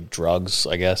drugs,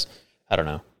 I guess. I don't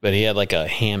know. But he had a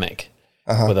hammock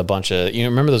with a bunch of,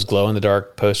 remember those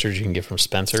glow-in-the-dark posters you can get from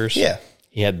Spencer's? Yeah.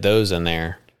 He had those in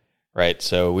there, right?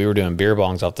 So we were doing beer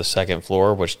bongs off the second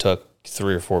floor, which took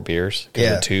 3 or 4 beers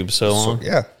because the tube's so long.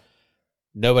 Yeah.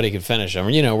 Nobody could finish them.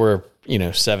 We're,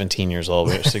 17 years old,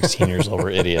 we're 16 years old,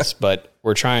 we're idiots, but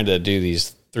we're trying to do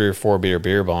these 3 or 4 beer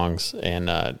bongs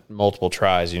and multiple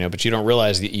tries, but you don't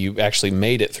realize that you actually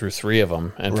made it through 3 of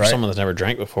them. And for someone that's never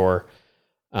drank before,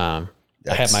 I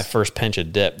had my first pinch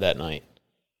of dip that night.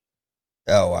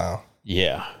 Oh, wow.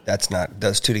 Yeah. That's not,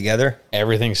 those two together?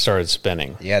 Everything started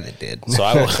spinning. Yeah, they did. So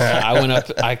I went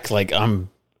up, I'm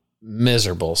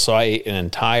miserable. So I ate an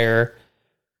entire,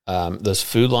 those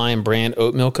Food Lion brand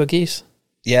oatmeal cookies.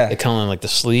 Yeah. They come in the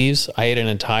sleeves. I ate an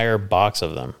entire box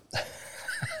of them.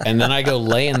 And then I go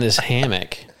lay in this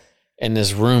hammock in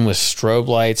this room with strobe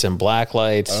lights and black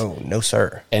lights. Oh, no,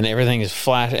 sir. And everything is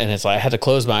flat. And it's I had to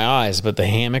close my eyes, but the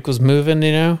hammock was moving,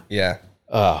 Yeah.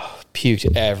 Oh,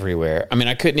 puked everywhere. I mean,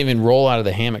 I couldn't even roll out of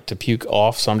the hammock to puke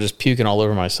off. So I'm just puking all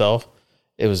over myself.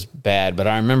 It was bad. But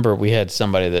I remember we had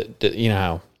somebody that,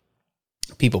 how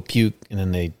people puke and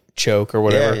then they choke or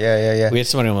whatever. Yeah. We had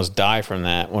somebody almost die from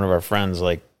that. One of our friends,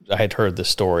 I had heard the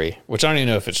story, which I don't even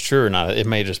know if it's true or not. It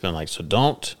may have just been so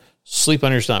don't sleep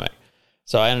on your stomach.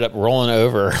 So I ended up rolling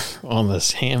over on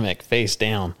this hammock face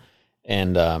down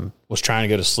and was trying to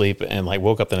go to sleep and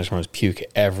woke up the next morning, was puke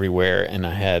everywhere. And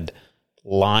I had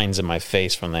lines in my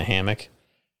face from the hammock.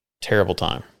 Terrible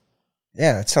time.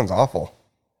 Yeah, that sounds awful.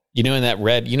 You know, in that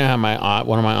red, you know how my eye,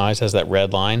 one of my eyes has that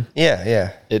red line?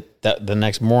 Yeah. That the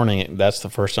next morning, that's the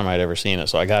first time I'd ever seen it.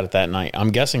 So I got it that night.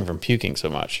 I'm guessing from puking so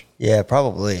much. Yeah,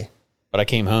 probably. But I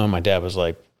came home, my dad was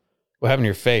like, "What happened to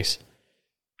your face?"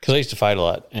 Because I used to fight a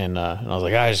lot. And I was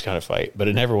like, I just got to fight. But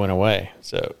it never went away.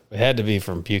 So it had to be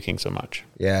from puking so much.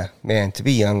 Yeah, man, to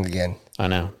be young again. I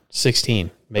know.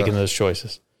 16, making those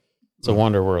choices. It's a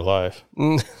wonder we're alive.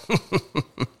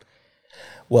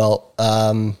 Well,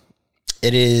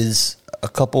 it is a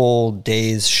couple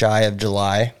days shy of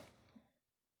July.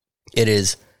 It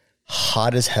is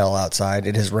hot as hell outside.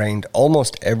 It has rained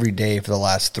almost every day for the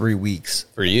last 3 weeks.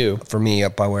 For you. For me,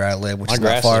 up by where I live, which My is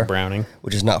grass not far, is browning.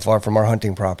 which is not far from our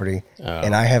hunting property. Oh.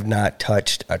 And I have not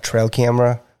touched a trail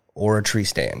camera or a tree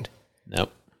stand.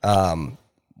 Nope.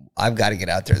 I've got to get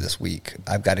out there this week.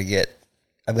 I've got to get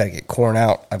corn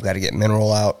out. I've got to get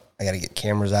mineral out. I got to get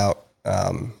cameras out.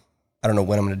 I don't know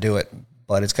when I'm going to do it,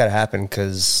 but it's got to happen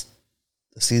because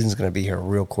the season's going to be here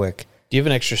real quick. Do you have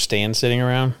an extra stand sitting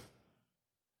around?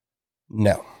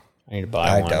 No, I need to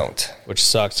buy one. I don't. Which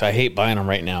sucks. I hate buying them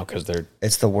right now because they're...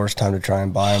 It's the worst time to try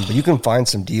and buy them, but you can find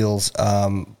some deals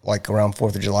like around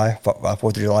 4th of July, 4th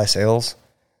of July sales.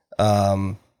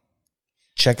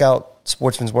 Check out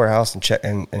Sportsman's Warehouse and check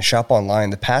and shop online.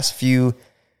 The past few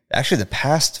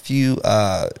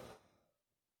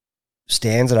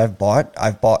stands that I've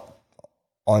bought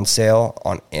on sale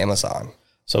on Amazon.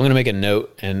 So I'm going to make a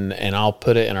note and I'll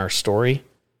put it in our story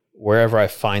wherever I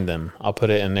find them. I'll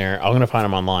put it in there. I'm going to find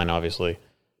them online, obviously,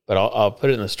 but I'll put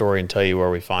it in the story and tell you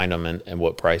where we find them and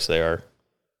what price they are.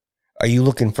 Are you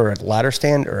looking for a ladder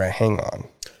stand or a hang-on?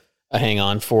 A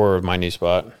hang-on for my new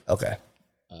spot. Okay.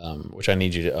 Which I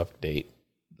need you to update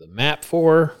the map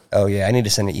for. Oh, yeah. I need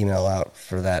to send an email out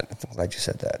for that. I'm glad you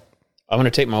said that. I'm going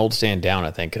to take my old stand down,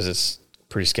 I think, because it's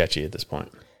pretty sketchy at this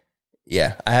point.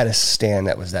 Yeah. I had a stand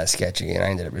that was that sketchy, and I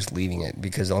ended up just leaving it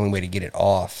because the only way to get it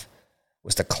off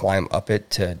was to climb up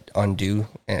it to undo.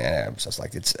 And I was just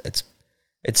like, it's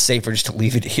safer just to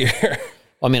leave it here.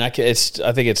 I mean, I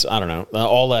don't know.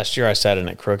 All last year I sat in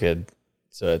it crooked,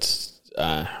 so it's,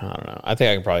 I don't know. I think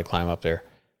I can probably climb up there,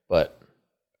 but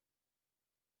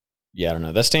yeah, I don't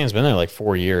know. That stand's been there like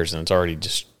 4 years and it's already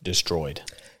just destroyed.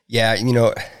 Yeah,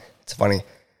 it's funny.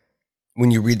 When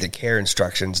you read the care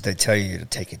instructions, they tell you to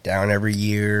take it down every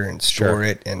year and store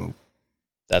it, and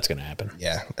that's going to happen.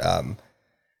 Yeah.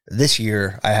 This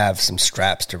year, I have some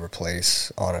straps to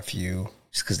replace on a few,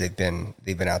 just because they've been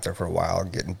out there for a while,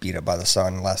 getting beat up by the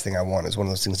sun. The last thing I want is one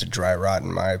of those things to dry rot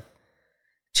and my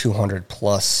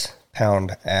 200+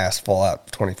 pound ass fall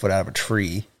out 20 foot out of a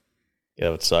tree. Yeah,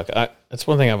 that would suck. That's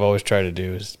one thing I've always tried to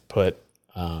do is put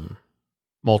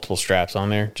multiple straps on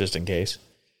there just in case.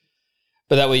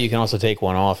 But that way you can also take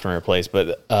one off and replace.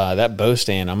 But that bow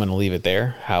stand, I'm going to leave it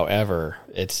there. However,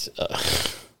 it's your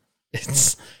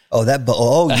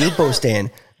bow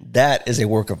stand. That is a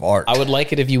work of art. I would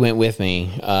like it if you went with me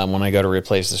when I go to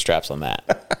replace the straps on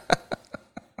that.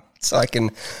 So I can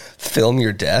film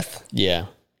your death? Yeah.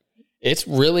 It's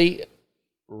really,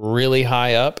 really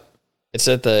high up. It's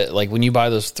at the, like when you buy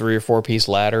those 3 or 4 piece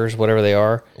ladders, whatever they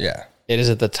are. Yeah. It is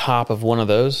at the top of one of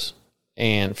those.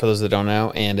 And for those that don't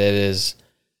know, and it is,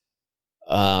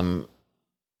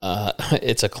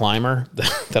 it's a climber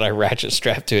that I ratchet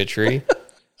strap to a tree.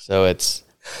 So it's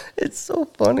so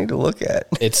funny to look at.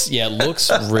 It looks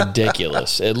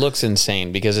ridiculous. It looks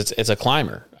insane because it's a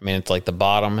climber. I mean, it's like the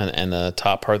bottom and the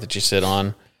top part that you sit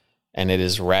on, and it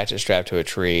is ratchet strapped to a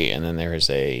tree. And then there is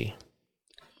a,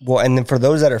 well, and then for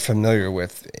those that are familiar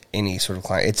with any sort of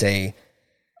climb, it's a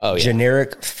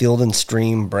generic Field and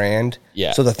Stream brand.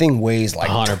 Yeah. So the thing weighs like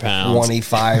 100 pounds,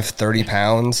 25, 30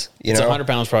 pounds. It's 100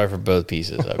 pounds probably for both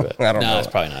pieces. I bet. I don't know. It's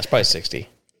probably not. It's probably 60.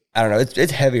 I don't know.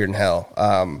 It's heavier than hell.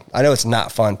 I know it's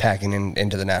not fun packing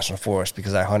into the national forest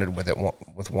because I hunted with it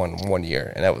one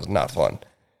year and that was not fun.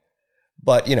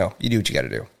 But you do what you got to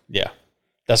do. Yeah,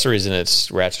 that's the reason it's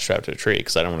ratchet strapped to a tree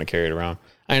because I don't want to carry it around.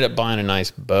 I ended up buying a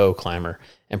nice bow climber,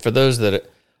 and for those that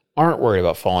aren't worried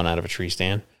about falling out of a tree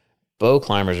stand, bow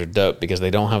climbers are dope because they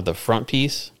don't have the front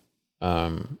piece,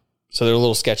 so they're a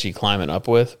little sketchy climbing up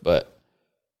with. But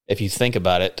if you think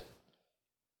about it,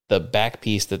 the back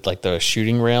piece that like the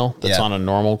shooting rail that's on a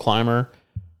normal climber,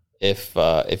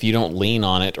 if you don't lean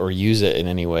on it or use it in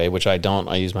any way, which I don't,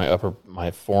 I use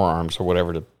my forearms or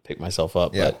whatever to pick myself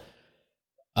up. Yeah.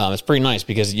 But it's pretty nice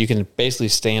because you can basically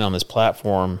stand on this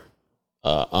platform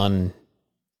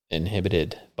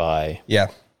uninhibited by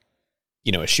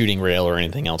a shooting rail or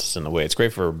anything else that's in the way. It's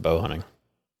great for bow hunting.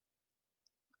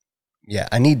 Yeah,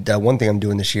 I need one thing I'm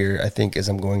doing this year, I think, is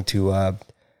I'm going to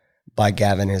buy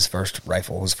Gavin his first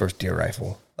deer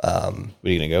rifle. What are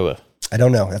you going to go with? I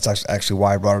don't know. That's actually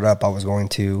why I brought it up. I was going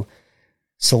to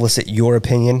solicit your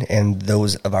opinion and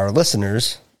those of our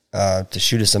listeners to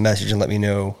shoot us a message and let me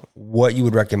know what you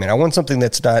would recommend. I want something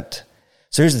that's not.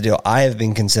 So here's the deal. I have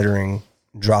been considering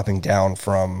dropping down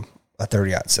from a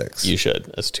 30-06. You should.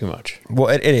 That's too much. Well,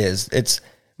 it is. It's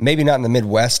maybe not in the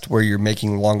Midwest where you're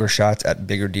making longer shots at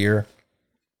bigger deer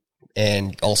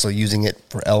and also using it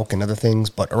for elk and other things,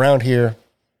 but around here,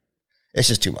 it's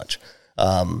just too much.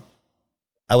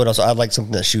 I'd like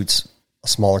something that shoots a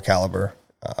smaller caliber,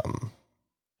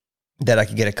 that I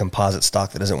could get a composite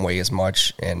stock that doesn't weigh as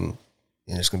much and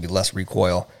there's going to be less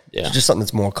recoil. Yeah. It's just something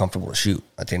that's more comfortable to shoot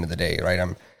at the end of the day, right?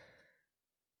 I'm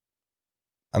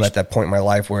at that point in my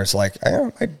life where it's like, I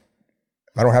don't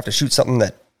have to shoot something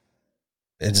that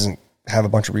it doesn't have a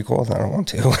bunch of recoil, then I don't want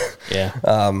to. Yeah.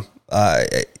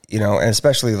 And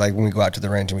especially like when we go out to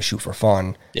the range and we shoot for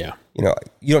fun. Yeah.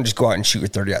 You don't just go out and shoot your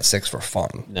 30-06 for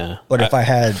fun. No. But if I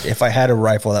had a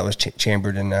rifle that was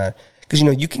chambered in, because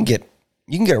you can get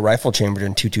a rifle chambered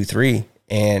in 223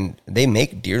 and they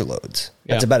make deer loads.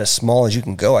 That's about as small as you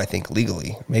can go, I think,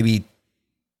 legally. Maybe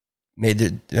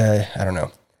I don't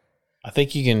know. I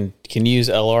think you can use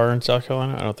LR in South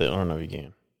Carolina. I don't know if you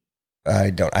can.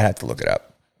 I'd have to look it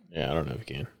up. Yeah, I don't know if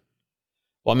you can.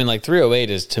 Well, I mean, like 308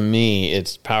 is, to me,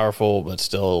 it's powerful, but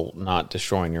still not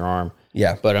destroying your arm.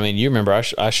 Yeah. But I mean, you remember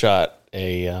I shot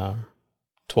a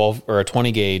 12 or a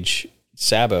 20 gauge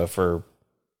Sabo for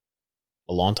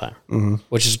a long time,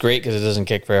 which is great because it doesn't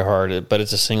kick very hard, but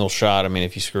it's a single shot. I mean,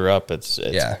 if you screw up, it's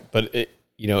yeah. But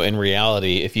in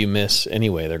reality, if you miss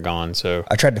anyway, they're gone. So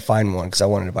I tried to find one because I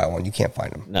wanted to buy one. You can't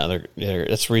find them. No,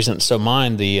 that's recent. So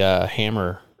mine, the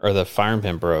hammer or the firing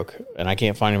pin broke, and I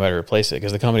can't find anybody to replace it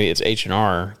because the company, it's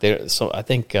H&R. So I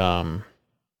think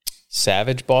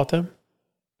Savage bought them.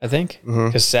 I think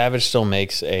because Savage still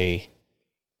makes a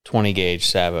 20 gauge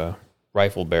Sabo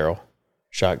rifle barrel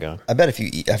shotgun. I bet if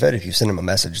you send them a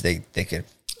message, they could.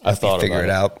 I thought figure it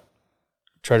out.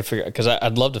 Try to figure because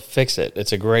I'd love to fix it.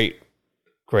 It's a great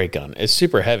gun. It's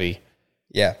super heavy.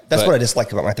 Yeah, that's what I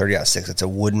dislike about my 30-06. It's a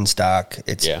wooden stock.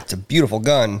 It's a beautiful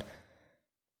gun,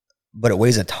 but it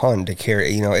weighs a ton to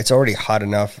carry. It's already hot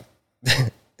enough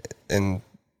in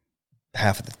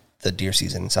half of the deer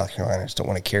season in South Carolina. I just don't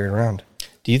want to carry it around.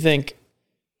 Do you think?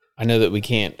 I know that we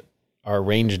can't. Our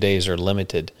range days are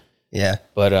limited. Yeah,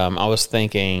 but I was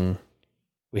thinking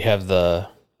we have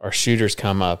our shooters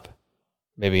come up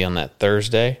maybe on that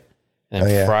Thursday, and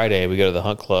then Friday we go to the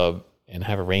hunt club and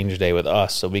have a range day with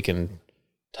us, so we can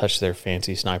touch their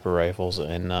fancy sniper rifles.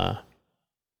 And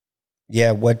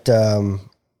what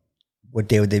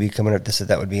day would they be coming up?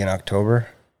 That would be in October.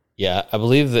 Yeah, I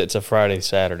believe that it's a Friday,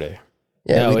 Saturday.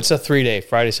 Yeah, no, it's a 3-day,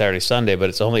 Friday, Saturday, Sunday, but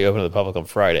it's only open to the public on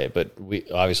Friday. But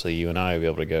obviously you and I will be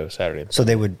able to go Saturday. So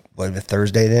they would, a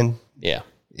Thursday then? Yeah.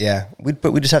 Yeah.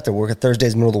 But we just have to work.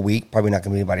 Thursday's middle of the week. Probably not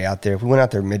going to be anybody out there. If we went out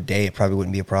there midday, it probably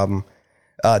wouldn't be a problem.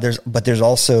 There's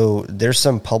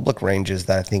some public ranges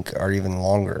that I think are even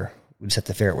longer. We just have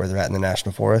to figure out where they're at in the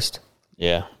national forest.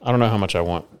 Yeah. I don't know how much I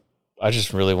want. I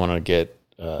just really want to get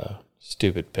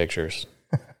stupid pictures.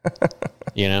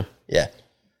 Yeah.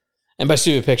 And by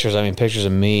stupid pictures, I mean pictures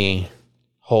of me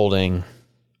holding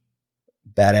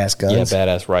badass guns. Yeah,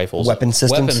 badass rifles. Weapon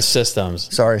systems.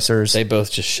 Sorry, sirs. They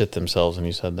both just shit themselves when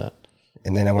you said that.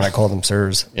 And then when I called them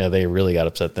sirs. Yeah, they really got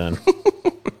upset then.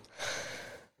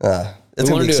 It's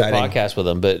we want to do exciting. a podcast with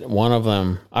them, but one of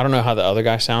them, I don't know how the other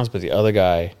guy sounds, but the other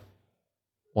guy,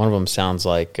 one of them sounds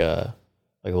like a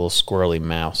little squirrely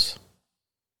mouse.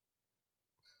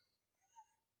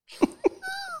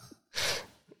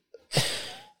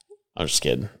 I'm just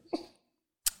kidding.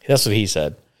 That's what he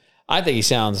said. I think he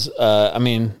sounds,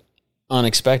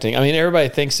 unexpected. I mean, everybody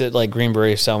thinks that like Green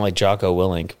Berets sound like Jocko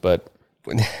Willink, but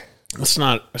it's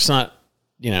not,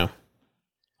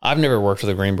 I've never worked with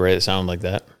a Green Beret that sounded like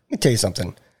that. Let me tell you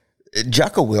something.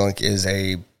 Jocko Willink is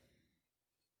an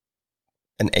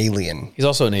alien. He's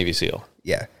also a Navy SEAL.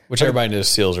 Yeah. Which everybody knows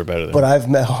SEALs are better than. But I've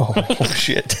met,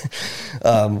 shit.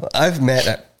 I've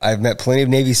met plenty of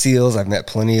Navy SEALs. I've met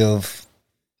plenty of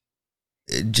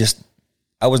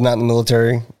I was not in the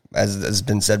military, as has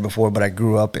been said before, but I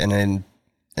grew up in an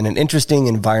interesting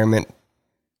environment.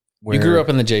 You grew up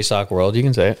in the JSOC world, you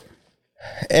can say it.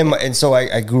 And so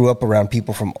I grew up around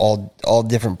people from all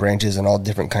different branches and all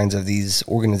different kinds of these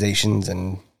organizations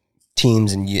and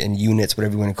teams and units,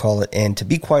 whatever you want to call it. And to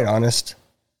be quite honest,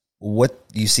 what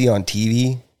you see on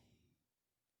TV,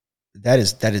 that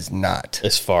is not.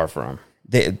 It's far from.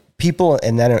 People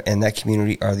in that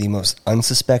community are the most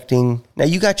unsuspecting. Now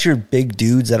you got your big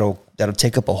dudes that'll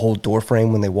take up a whole door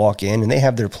frame when they walk in, and they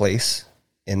have their place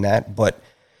in that. But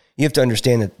you have to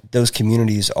understand that those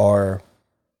communities are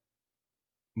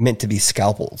meant to be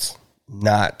scalpels,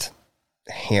 not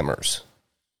hammers.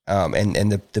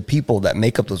 And the people that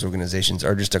make up those organizations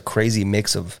are just a crazy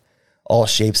mix of all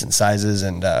shapes and sizes.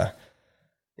 And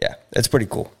yeah, it's pretty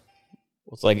cool.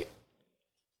 It's like,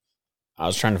 I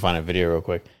was trying to find a video real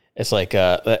quick. It's like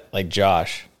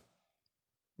Josh,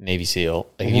 Navy SEAL.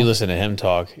 Like if you listen to him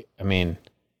talk, I mean,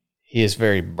 he is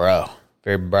very bruh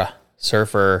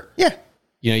surfer. Yeah.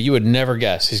 You know, you would never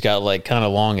guess. He's got like kind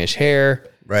of longish hair.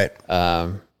 Right.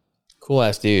 Cool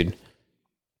ass dude.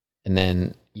 And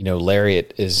then, you know,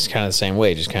 Lariat is kind of the same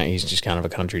way. He's just kind of a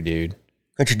country dude.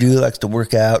 Country dude likes to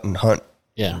work out and hunt.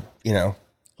 Yeah. You know,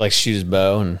 Like shoot his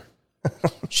bow and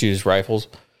shoot his rifles.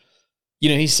 You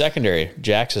know, he's secondary.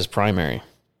 Jax is primary.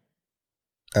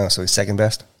 oh, so he's second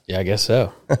best. Yeah, I guess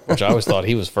so. Which I always thought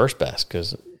he was first best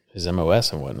because his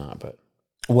MOS and whatnot. But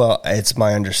Well, it's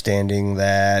my understanding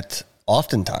that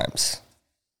oftentimes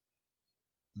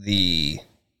the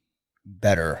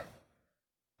better,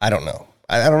 I don't know.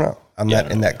 I don't know. I'm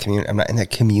not in that community. I'm not in that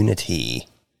community.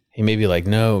 he may be like,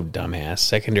 no, dumbass.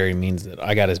 Secondary means that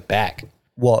I got his back.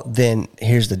 Well, then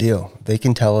here's the deal. They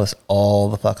can tell us all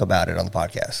the fuck about it on the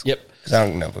podcast. Yep. Because I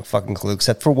don't know a fucking clue,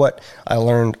 except for what I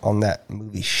learned on that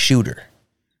movie Shooter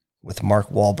with Mark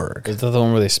Wahlberg. Is that the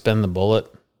one where they spin the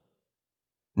bullet?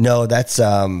 No, that's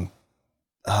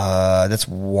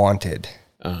Wanted,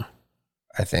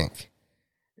 I think.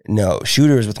 No,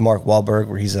 Shooter is with Mark Wahlberg,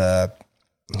 where he's a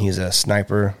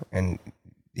sniper and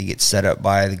he gets set up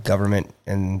by the government,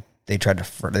 and they try to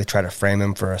frame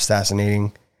him for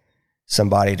assassinating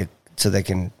somebody so they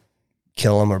can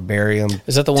kill him or bury him.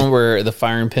 Is that the one where the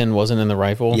firing pin wasn't in the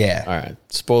rifle? Yeah. All right.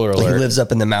 Spoiler Like alert. he lives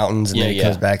up in the mountains and then he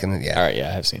comes back and then, All right. Yeah,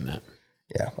 I have seen that.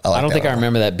 Yeah. I don't think I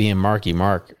remember that being Marky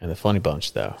Mark and the Funny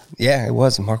Bunch, though. Yeah, it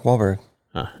was Mark Wahlberg.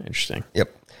 Huh, interesting.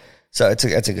 Yep. So it's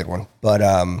a good one, but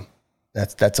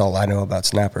that's all I know about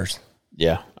snappers.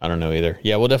 Yeah, I don't know either.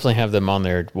 Yeah, we'll definitely have them on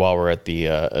there while we're at the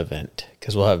event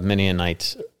because we'll have many a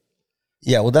nights.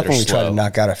 Yeah, we'll definitely try to slow.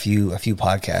 knock out a few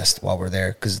podcasts while we're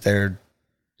there because there's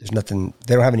nothing.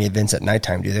 They don't have any events at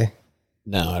nighttime, do they?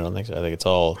 No, I don't think so. I think it's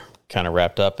all kind of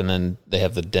wrapped up, and then they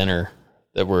have the dinner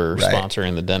that we're Right.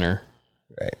 sponsoring the dinner.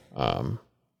 Right.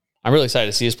 I'm really excited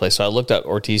to see this place. So I looked up.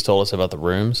 Ortiz told us about the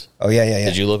rooms. Oh yeah.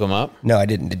 Did you look them up? No, I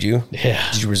didn't. Did you?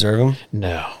 Yeah. Did you reserve them?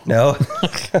 No. No.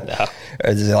 No. Or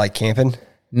is it like camping?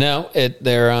 No.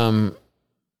 They're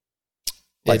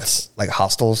it's Like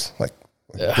hostels, like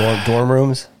dorm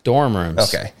rooms. dorm rooms.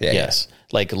 Okay. Yeah, yes.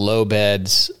 Like low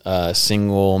beds,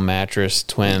 single mattress,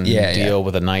 twin deal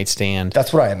with a nightstand.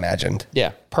 That's what I imagined.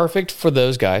 Yeah, perfect for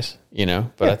those guys, you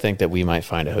know. But I think that we might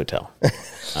find a hotel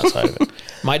outside of it.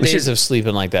 My days of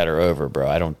sleeping like that are over, bro.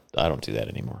 I don't do that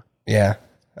anymore. Yeah,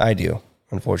 I do.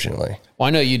 Unfortunately. Well, I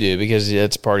know you do because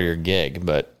it's part of your gig.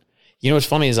 But you know what's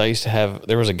funny is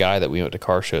there was a guy that we went to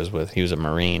car shows with. He was a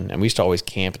Marine, and we used to always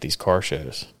camp at these car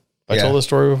shows. Have I told this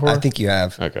story before? I think you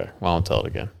have. Okay, well, I'll tell it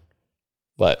again.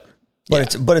 But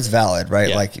it's valid, right?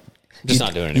 Yeah. Like Just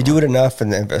not doing it You do anymore. it enough,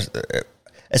 and then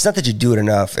it's not that you do it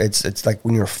enough. It's like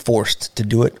when you're forced to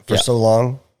do it for so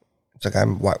long. It's like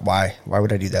why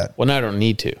would I do that? Well, now I don't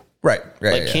need to. Right.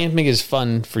 Like yeah. camping is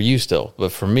fun for you still,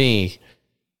 but for me,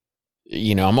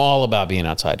 you know, I'm all about being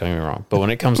outside. Don't get me wrong. But when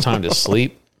it comes time to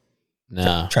sleep,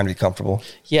 nah. Trying to be comfortable.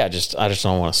 Yeah, I just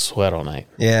don't want to sweat all night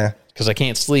Yeah. because I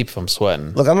can't sleep if I'm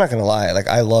sweating. Look, I'm not gonna lie. Like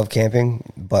I love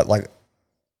camping, but like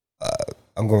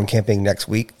I'm going camping next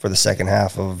week for the second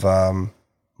half of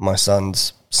my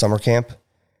son's summer camp,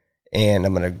 and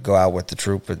I'm gonna go out with the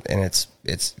troop, and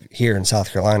it's here in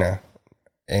South Carolina,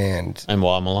 and I'm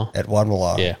Wamala. at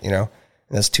Wadmalaw. Yeah. You know,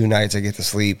 and that's 2 nights I get to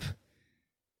sleep.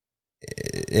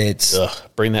 It's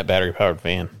Bring that battery powered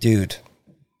fan. dude.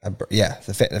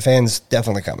 The fan's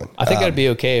definitely coming. I think I'd be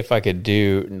okay if I could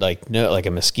do like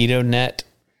a mosquito net.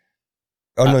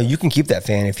 Oh no, you can keep that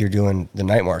fan if you're doing the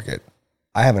night market.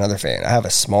 I have another fan. I have a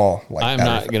small. Like I'm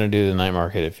battery not fan. going to do the night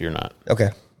market if you're not. Okay.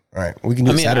 All right. We can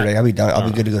do it Saturday. I'll be done. I'll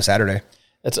be good to go Saturday.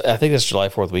 I think that's July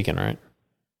 4th weekend, right?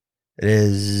 It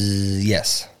is.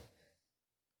 Yes.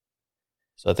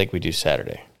 So I think we do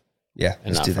Saturday. Yeah.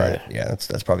 And Let's not do that. Friday. Yeah.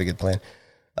 That's probably a good plan.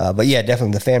 But yeah,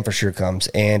 definitely the fan for sure comes.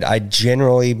 And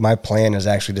my plan is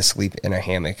actually to sleep in a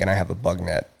hammock, and I have a bug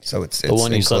net. So it's The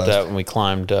one you slept enclosed. at when we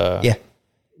climbed. Yeah.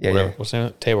 Yeah. What's the name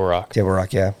of it? Table Rock. Table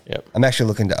Rock. Yeah. Yep. I'm actually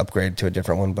looking to upgrade to a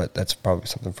different one, but that's probably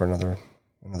something for another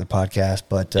podcast.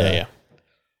 But Yeah.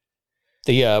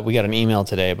 We got an email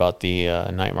today about the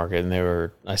night market, and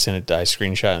I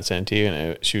screenshot and sent it to you,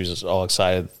 and she was all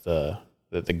excited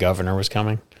that the governor was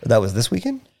coming. that was this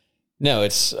weekend. No, I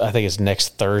think it's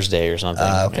next Thursday or something.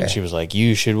 Okay. And she was like,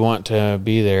 you should want to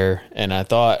be there. And I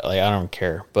thought, like, I don't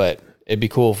care, but it'd be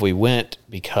cool if we went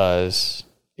because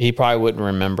he probably wouldn't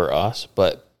remember us,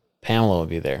 but Pamela would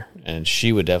be there, and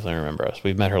she would definitely remember us.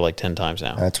 We've met her like 10 times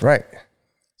now. That's right.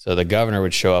 So the governor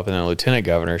would show up, and then the lieutenant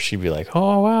governor, she'd be like,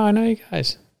 oh, wow, I know you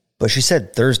guys. But she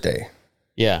said Thursday.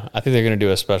 Yeah, I think they're going to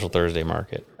do a special Thursday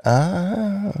market.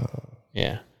 Oh.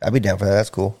 Yeah. I'd be down for that. That's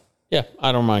cool. Yeah,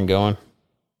 I don't mind going.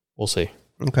 We'll see.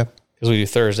 Okay. Because we do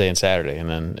Thursday and Saturday, and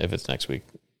then if it's next week.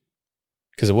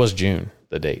 Because it was June,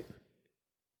 the date.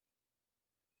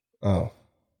 Oh.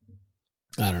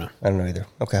 I don't know. I don't know either.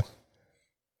 Okay.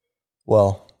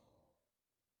 Well,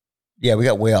 yeah, we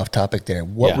got way off topic there.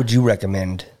 What would you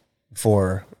recommend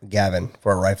for Gavin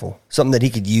for a rifle? Something that he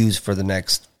could use for the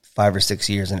next 5 or 6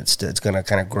 years, and it's going to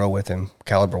kind of grow with him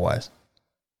caliber wise.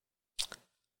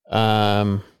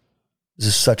 This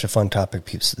is such a fun topic,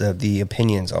 peeps. The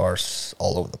opinions are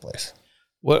all over the place.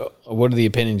 What are the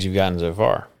opinions you've gotten so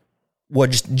far? Well,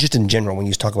 just in general, when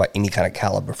you talk about any kind of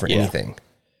caliber for anything.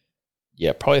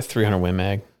 Yeah, probably a 300 Win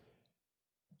Mag.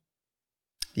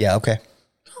 Yeah, okay.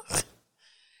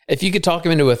 If you could talk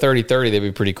him into a 30-30, that'd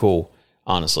be pretty cool,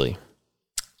 honestly.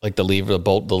 Like the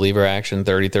lever action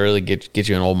 30-30, get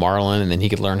you an old Marlin, and then he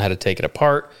could learn how to take it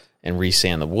apart and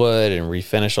resand the wood and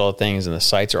refinish all the things. And the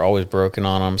sights are always broken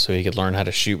on them, so he could learn how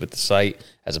to shoot with the sight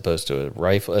as opposed to a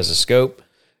rifle as a scope.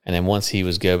 And then once he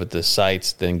was good with the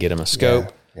sights, then get him a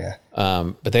scope. Yeah.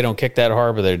 But they don't kick that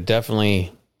hard, but they're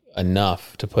definitely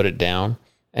enough to put it down.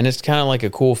 And it's kind of like a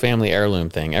cool family heirloom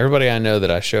thing. Everybody I know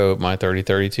that I show my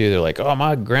 30-32, they're like, oh,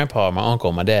 my grandpa, my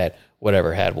uncle, my dad,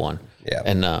 whatever, had one. Yeah.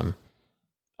 And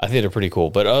I think they're pretty cool.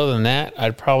 But other than that,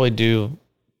 I'd probably do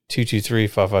 223,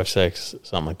 556,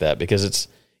 something like that, because it's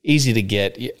easy to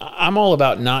get. I'm all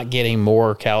about not getting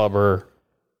more caliber.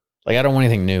 Like, I don't want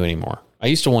anything new anymore. I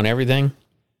used to want everything,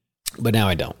 but now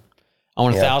I don't. I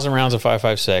want 1,000 rounds of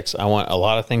 556. I want a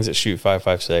lot of things that shoot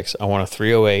 556. I want a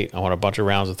 308. I want a bunch of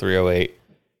rounds of 308.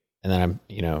 And then I'm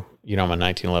a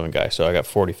 1911 guy, so I got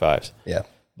 45s. Yeah.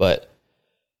 But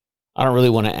I don't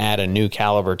really want to add a new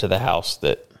caliber to the house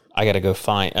that I got to go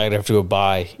find. I have to go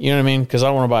buy. You know what I mean? Because I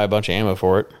don't want to buy a bunch of ammo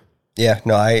for it. Yeah.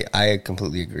 No, I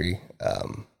completely agree.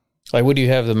 Like, what do you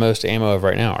have the most ammo of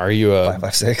right now? Are you a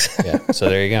 556? Yeah. So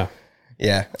there you go.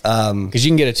 Yeah. Because you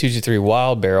can get a 223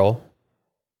 Wild barrel.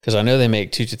 Because I know they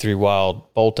make 223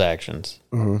 Wild bolt actions.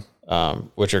 Mm-hmm.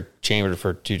 Which are chambered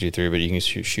for 223, but you can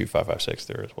shoot 556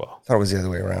 there as well. I thought it was the other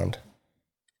way around.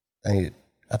 I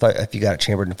thought if you got it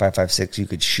chambered in 556, you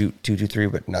could shoot 223,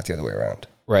 but not the other way around.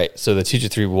 Right. So the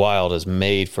 223 Wild is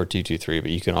made for 223,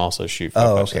 but you can also shoot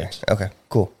 556. Oh, okay. Okay,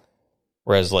 cool.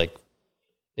 Whereas, like,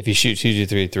 if you shoot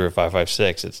 223 through a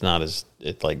 556, it's not as,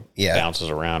 it bounces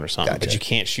around or something. Gotcha. But you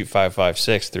can't shoot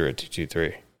 556 through a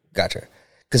 223. Gotcha.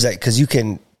 Because you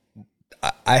can,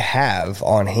 I have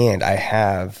on hand,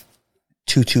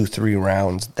 223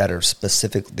 rounds that are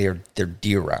specific. They're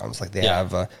deer rounds. Like they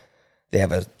have a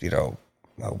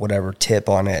whatever tip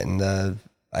on it, and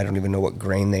I don't even know what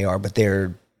grain they are, but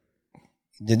they're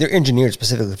engineered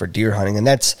specifically for deer hunting, and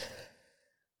that's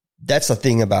the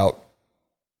thing about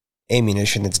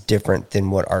ammunition that's different than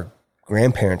what our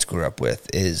grandparents grew up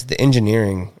with. Is the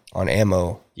engineering on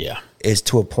ammo is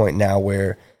to a point now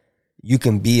where you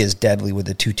can be as deadly with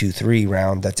a 223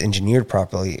 round that's engineered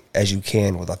properly as you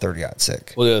can with a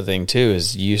 30-06. Well, the other thing, too,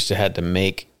 is you used to had to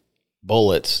make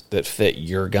bullets that fit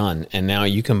your gun, and now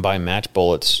you can buy match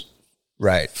bullets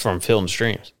from Field and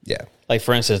Streams. Yeah. Like,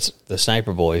 for instance, the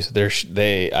Sniper Boys,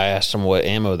 I asked them what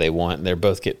ammo they want, and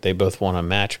they both want a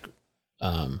match.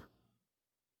 I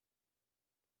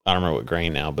don't remember what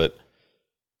grain now, but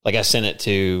like I sent it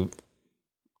to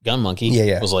Gun Monkey.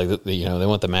 Yeah. It was like, they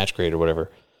want the match grade or whatever.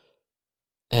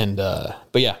 And,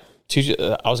 but yeah,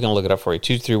 I was going to look it up for you.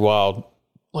 223 Wild,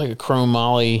 like a Chrome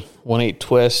Molly, 1/8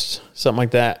 twist, something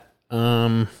like that.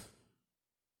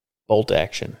 Bolt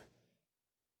action.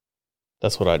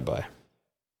 That's what I'd buy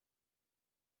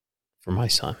for my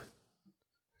son.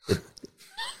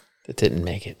 That didn't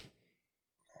make it.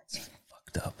 That's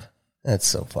fucked up. That's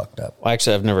so fucked up. Well,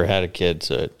 actually, I've never had a kid,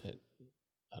 so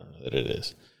I don't know that it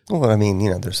is. Well, I mean,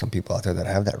 there's some people out there that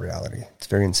have that reality. It's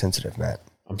very insensitive, Matt.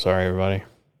 I'm sorry, everybody.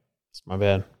 It's my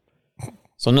bad.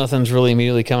 So nothing's really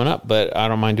immediately coming up, but I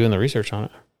don't mind doing the research on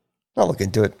it. I'll look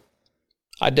into it.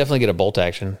 I'd definitely get a bolt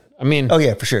action. I mean... Oh,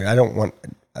 yeah, for sure. I don't want...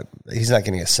 he's not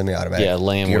getting a semi-automatic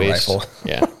laying waste rifle.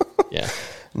 Yeah.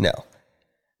 No.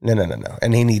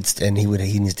 And he needs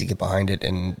to get behind it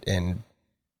and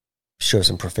show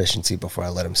some proficiency before I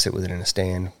let him sit with it in a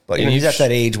stand. But he's at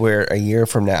that age where a year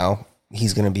from now,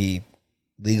 he's going to be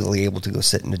legally able to go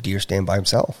sit in a deer stand by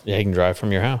himself. Yeah, he can drive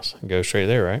from your house and go straight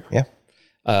there, right? Yeah.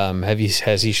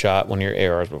 Has he shot one of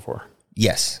your ARs before?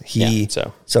 Yes.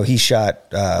 So he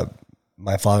shot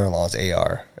my father-in-law's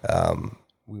AR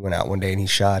we went out one day and he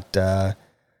shot, I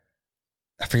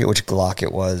forget which Glock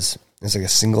it was. It's like a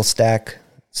single stack.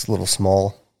 It's a little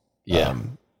small. Yeah.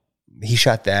 He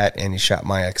shot that, and he shot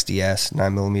my XDS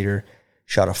 9mm,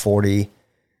 shot a 40,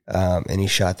 and he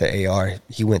shot the AR.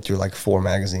 He went through like 4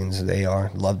 magazines of the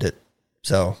AR, loved it.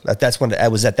 So that's when I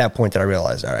was at that point that I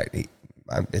realized, all right,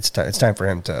 it's time for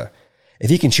him to,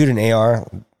 if he can shoot an AR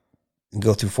and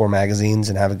go through 4 magazines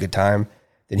and have a good time,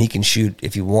 then he can shoot,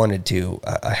 if he wanted to,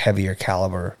 a heavier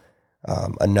caliber,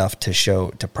 enough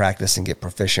to practice and get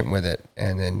proficient with it,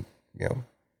 and then,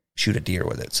 shoot a deer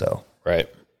with it. So right.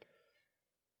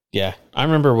 Yeah, I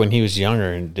remember when he was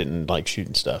younger and didn't like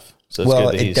shooting stuff. So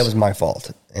that was my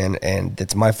fault, and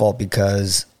it's my fault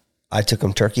because I took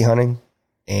him turkey hunting,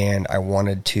 and I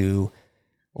wanted to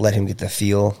let him get the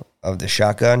feel of the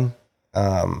shotgun.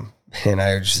 And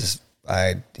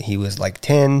he was like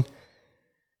 9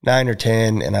 or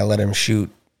 10, and I let him shoot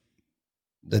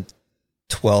the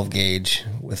 12 gauge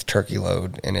with turkey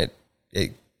load, and it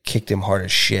kicked him hard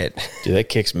as shit. Dude, that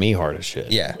kicks me hard as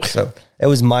shit. Yeah, so it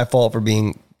was my fault for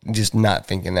being just not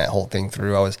thinking that whole thing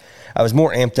through. I was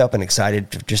more amped up and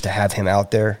excited just to have him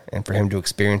out there and for him to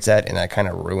experience that, and I kind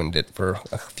of ruined it for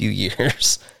a few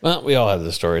years. Well, we all have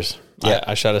the stories. Yeah.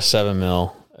 I shot a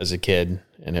 7mm as a kid,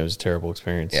 and it was a terrible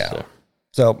experience. Yeah.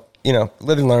 So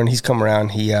live and learn. He's come around.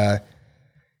 He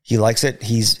likes it.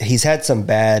 He's had some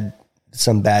bad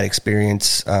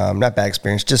experience. Not bad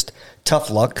experience, just tough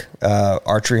luck.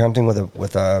 Archery hunting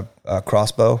with a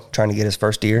crossbow, trying to get his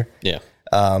first deer. Yeah.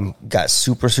 Got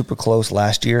super, super close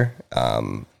last year.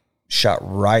 Shot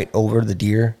right over the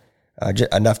deer,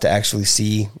 enough to actually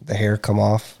see the hair come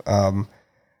off,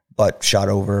 but shot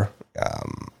over.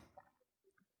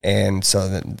 And so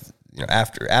then,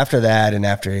 after that, and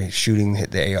after shooting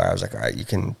the AR, I was like, all right, you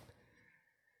can,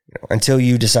 until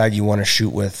you decide you want to shoot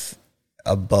with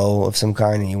a bow of some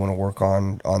kind and you want to work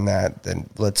on that, then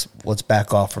let's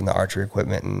back off from the archery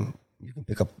equipment, and you can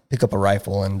pick up a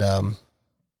rifle, and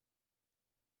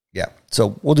yeah.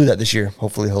 So we'll do that this year.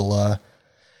 Hopefully he'll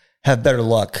have better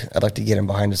luck. I'd like to get him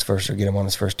behind his first, or get him on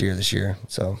his first deer this year.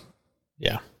 So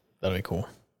yeah, that'll be cool.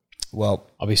 Well,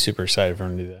 I'll be super excited for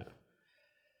him to do that.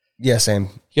 Yeah, same.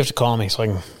 You have to call me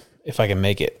so if I can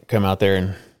make it, come out there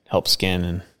and help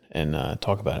skin and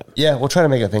talk about it. Yeah, we'll try to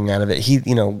make a thing out of it. He,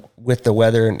 with the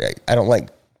weather, and I don't like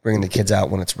bringing the kids out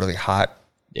when it's really hot.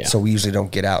 Yeah. So we usually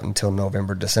don't get out until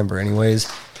November, December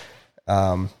anyways.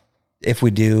 If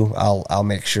we do, I'll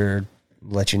make sure,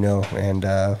 let you know, and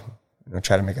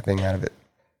try to make a thing out of it.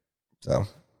 So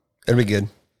it'll be good.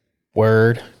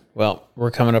 Word. Well,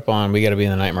 we're coming up on, we got to be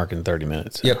in the night market in 30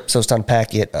 minutes. So. Yep. So it's time to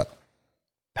pack it up.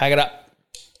 Pack it up.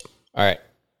 All right.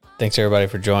 Thanks everybody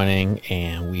for joining,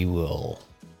 and we will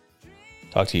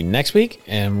talk to you next week,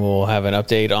 and we'll have an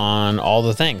update on all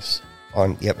the things.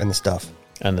 And the stuff.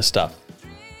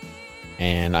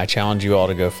 And I challenge you all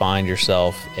to go find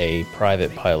yourself a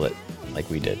private pilot like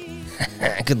we did.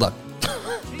 Good luck,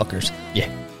 fuckers. Yeah.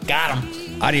 Got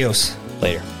him. Adios.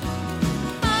 Later.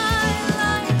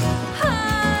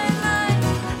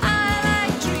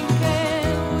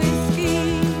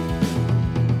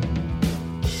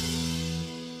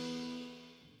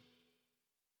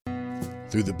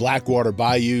 Through the Blackwater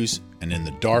bayous and in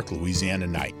the dark Louisiana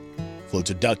night floats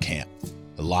a duck camp,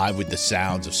 alive with the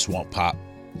sounds of swamp pop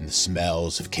and the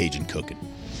smells of Cajun cooking.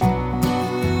 From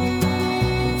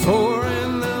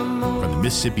the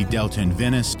Mississippi Delta in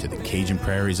Venice to the Cajun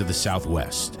prairies of the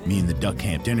Southwest, me and the Duck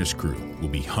Camp Dinners crew will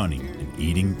be hunting and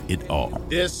eating it all.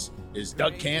 This is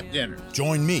Duck Camp Dinner.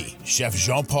 Join me, Chef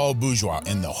Jean-Paul Bourgeois,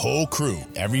 and the whole crew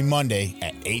every Monday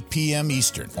at 8 p.m.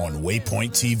 Eastern on Waypoint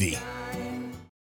TV.